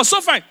 years old, she was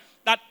so fine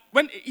that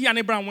when he and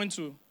Abraham went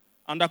to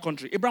another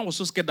country, Abraham was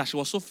so scared that she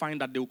was so fine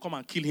that they would come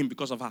and kill him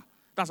because of her.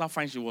 That's how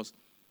fine she was.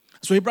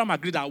 So Abraham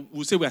agreed that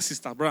we'll say we are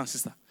sisters, brother and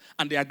sister.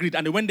 And they agreed.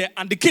 And they went there.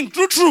 And the king,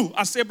 true,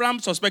 as Abraham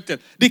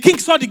suspected, the king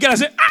saw the girl and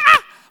said,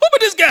 who be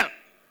this girl?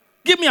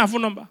 Give me her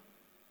phone number.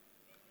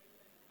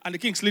 And the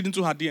king slid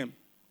into her DM.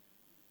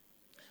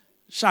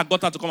 Shah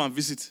got her to come and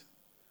visit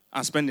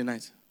and spend the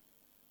night.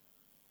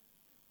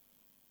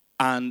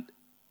 And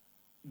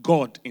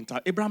God,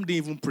 Abraham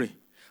didn't even pray.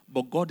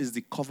 But God is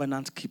the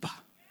covenant keeper.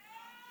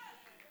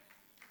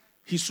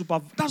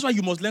 That's why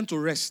you must learn to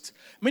rest.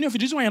 Many of you,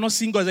 the reason why you're not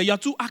seeing God is that you're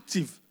too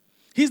active.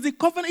 He's the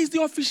covenant, he's the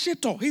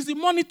officiator, he's the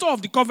monitor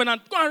of the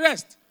covenant. Go and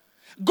rest.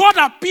 God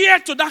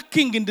appeared to that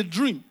king in the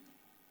dream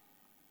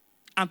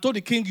and told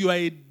the king, you are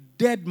a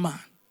dead man.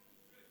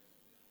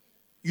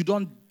 You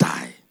don't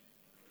die.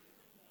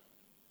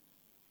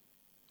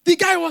 The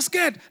guy was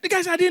scared. The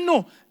guy said, I didn't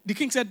know. The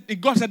king said,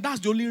 God said, that's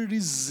the only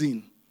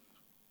reason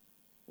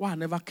why I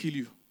never kill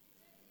you.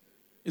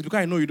 It's because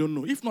I know you don't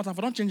know. If not, I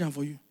don't change them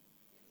for you.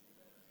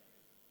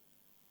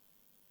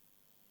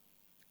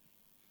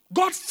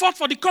 God fought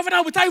for the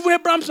covenant without even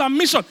Abraham's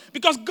permission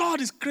because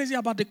God is crazy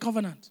about the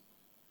covenant.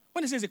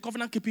 When he says a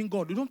covenant-keeping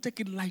God, you don't take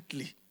it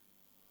lightly. He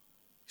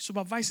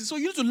supervises. So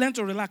you need to learn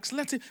to relax.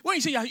 When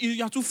you say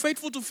you are too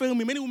faithful to fail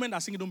me, many women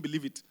that sing don't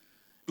believe it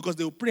because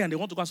they will pray and they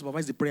want to go and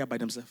supervise the prayer by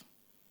themselves.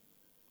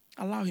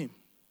 Allow him.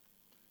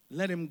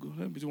 Let him go.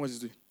 Let him do what he's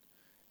doing.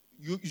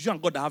 You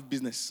and God have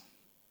business.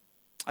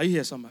 Are you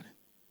here, somebody?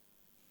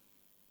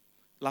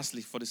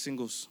 Lastly, for the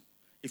singles,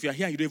 if you are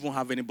here and you don't even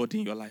have anybody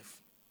in your life,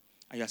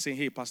 and you're saying,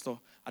 hey, pastor,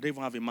 I don't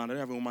even have a man, I don't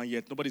have a woman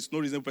yet. No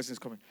reasonable person is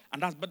coming.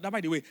 And that,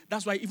 by the way,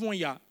 that's why even when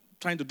you're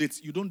trying to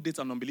date, you don't date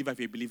an unbeliever if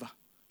you're a believer.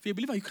 If you're a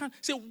believer, you can't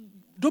say,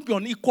 don't be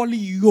unequally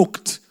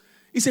yoked.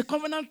 It's a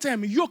covenant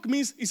term. Yoke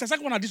means, it's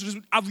exactly one of these.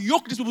 I've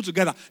yoked these people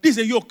together. This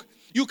is a yoke.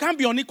 You can't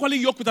be unequally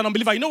yoked with an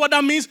unbeliever. You know what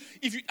that means?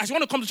 As you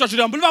want to come to church,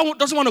 the unbeliever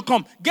doesn't want to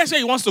come. Guess where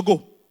he wants to go?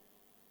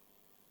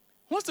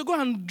 He wants to go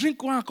and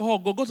drink one alcohol,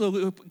 go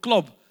to a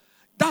club.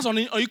 That's on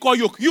unequal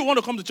yoke. You want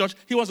to come to church,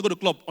 he wants to go to the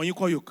club on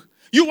unequal yoke.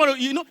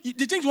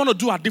 The things you want to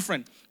do are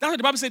different. That's what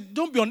the Bible said,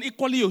 don't be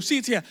unequally yoked. See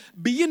it here.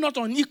 Be ye not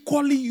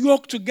unequally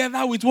yoked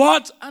together with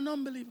what? An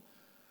unbeliever.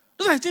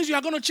 Those are the things you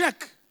are going to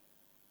check.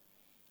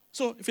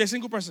 So, if you're a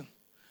single person,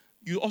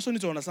 you also need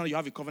to understand that you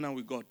have a covenant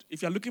with God.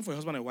 If you're looking for a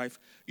husband and wife,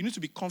 you need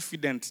to be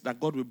confident that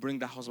God will bring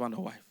that husband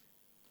or wife.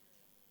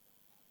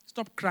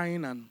 Stop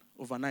crying and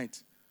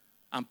overnight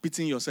and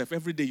pitying yourself.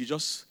 Every day you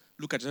just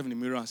look at yourself in the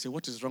mirror and say,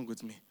 what is wrong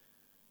with me?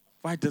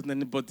 Why doesn't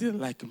anybody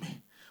like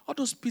me? All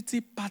those pity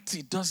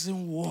party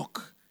doesn't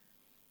work.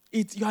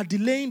 You are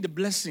delaying the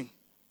blessing.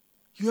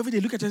 You every day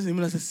look at yourself in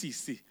the mirror and say,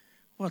 see,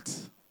 what?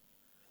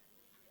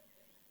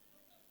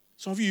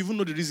 Some of you even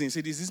know the reason. You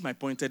say, this is my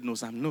pointed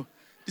nose. No,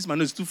 this my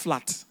nose is too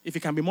flat. If it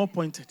can be more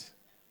pointed.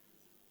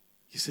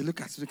 You say, look,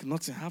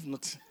 nothing. I have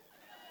nothing.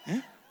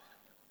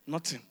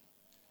 Nothing.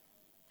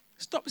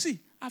 Stop. See,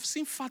 I've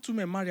seen fat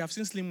women marry. I've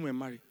seen slim women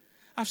marry.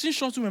 I've seen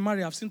short women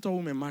marry. I've seen tall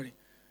women marry.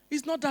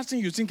 It's not that thing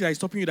you think that is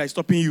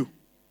stopping you.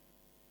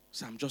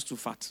 Say, I'm just too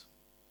fat.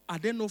 Are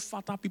there no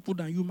fatter people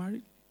than you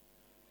married?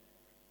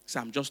 Say,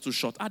 I'm just too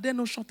short. Are there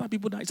no shorter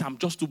people than you? Say, I'm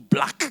just too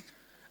black.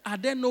 Are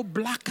there no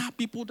blacker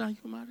people than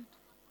you married?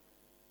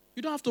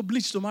 You don't have to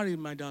bleach to marry,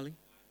 my darling.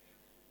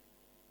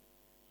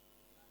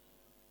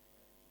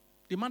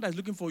 The man that is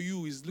looking for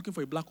you is looking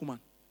for a black woman.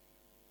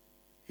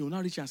 He will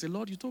now reach you and say,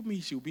 Lord, you told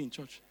me she will be in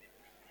church.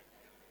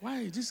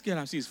 Why? This girl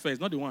I'm seeing is fair.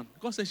 It's not the one.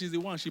 God says she's the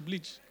one. She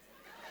bleached.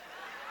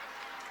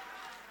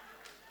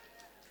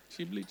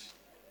 She bleached.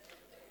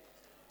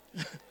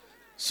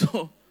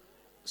 So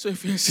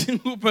if you're a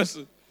single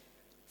person,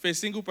 For a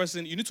single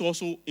person, you need to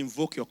also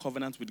invoke your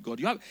covenant with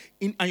God.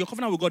 And your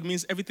covenant with God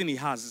means everything he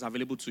has is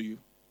available to you.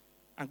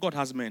 And God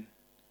has men.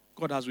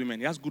 God has women.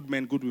 He has good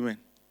men, good women.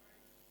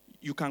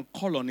 You can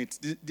call on it.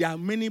 There are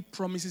many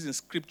promises in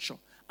Scripture.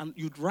 And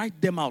you'd write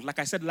them out. Like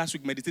I said last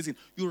week, meditating.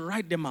 You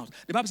write them out.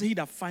 The Bible says he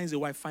that finds a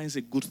wife finds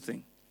a good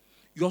thing.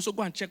 You also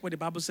go and check where the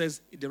Bible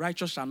says the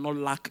righteous shall not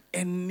lack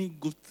any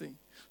good thing.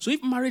 So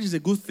if marriage is a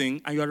good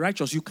thing and you are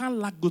righteous, you can't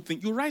lack good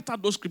things. You write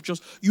out those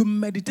scriptures, you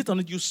meditate on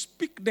it, you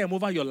speak them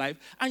over your life,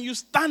 and you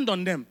stand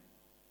on them.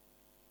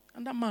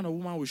 And that man or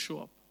woman will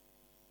show up.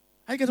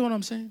 Are you getting what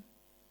I'm saying?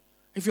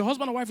 If your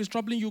husband or wife is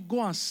troubling you,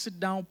 go and sit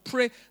down,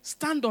 pray,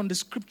 stand on the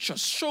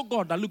scriptures. Show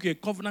God that, look, you're a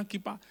covenant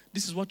keeper.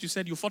 This is what you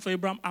said. You fought for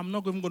Abraham. I'm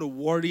not even going to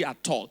worry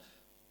at all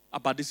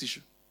about this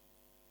issue.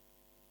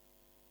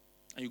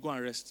 And you go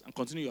and rest and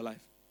continue your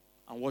life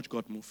and watch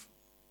God move.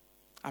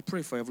 I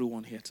pray for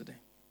everyone here today.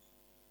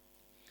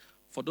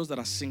 For those that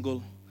are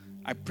single,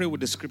 I pray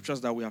with the scriptures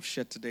that we have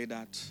shared today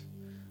that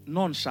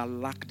none shall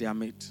lack their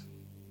mate.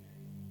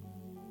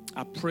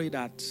 I pray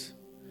that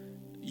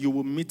you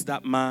will meet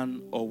that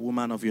man or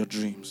woman of your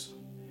dreams.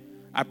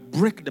 I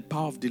break the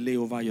power of delay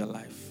over your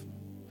life.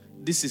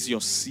 This is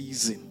your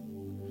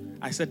season.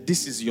 I said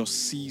this is your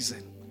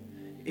season.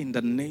 In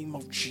the name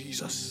of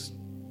Jesus.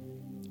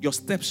 Your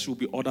steps will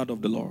be ordered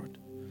of the Lord.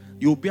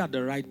 You will be at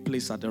the right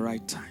place at the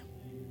right time.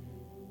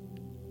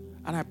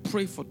 And I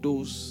pray for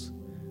those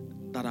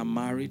that are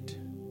married.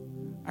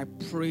 I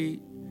pray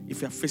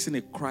if you're facing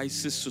a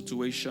crisis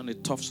situation, a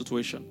tough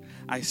situation,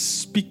 I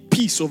speak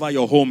peace over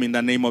your home in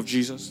the name of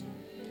Jesus.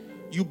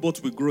 You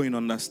both will grow in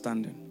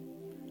understanding.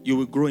 You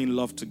will grow in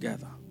love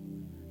together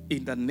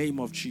in the name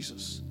of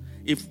Jesus.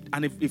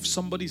 If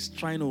somebody's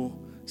trying to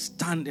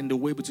stand in the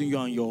way between you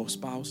and your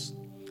spouse,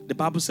 the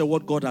Bible says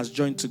what God has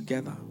joined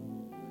together,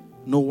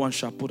 no one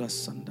shall put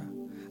asunder.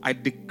 I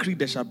decree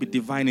there shall be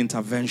divine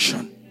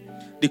intervention.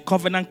 The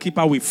covenant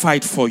keeper will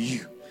fight for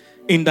you.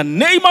 In the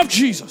name of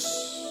Jesus.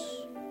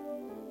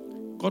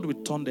 God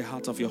will turn the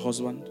heart of your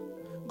husband.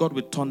 God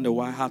will turn the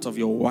heart of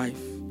your wife.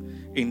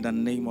 In the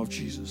name of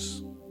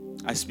Jesus.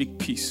 I speak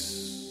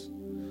peace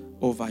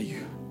over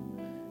you.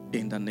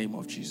 In the name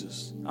of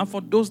Jesus. And for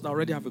those that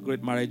already have a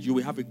great marriage, you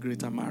will have a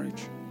greater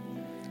marriage.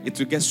 It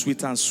will get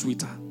sweeter and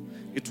sweeter.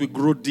 It will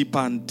grow deeper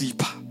and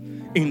deeper.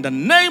 In the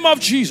name of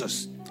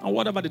Jesus. And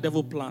whatever the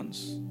devil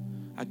plans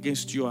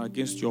against you,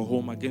 against your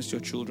home, against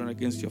your children,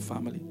 against your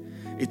family,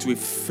 it will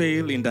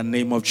fail in the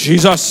name of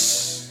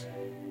Jesus.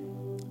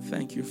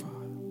 Thank you, Father.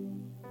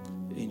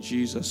 In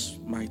Jesus'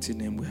 mighty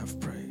name we have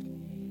prayed.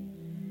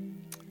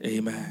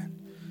 Amen.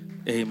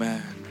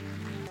 Amen.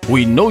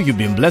 We know you've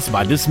been blessed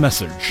by this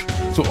message.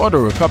 To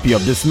order a copy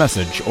of this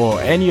message or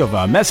any of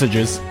our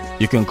messages,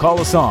 you can call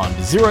us on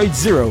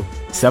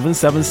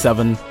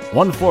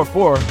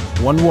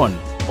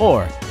 080-777-14411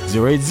 or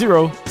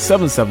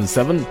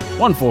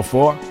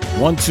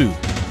 080-777-14412.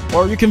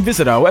 Or you can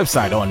visit our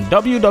website on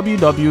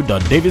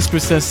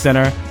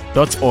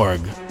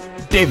www.davidschristiancenter.org.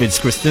 David's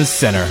Christian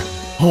Center,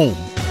 home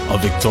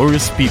of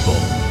victorious people.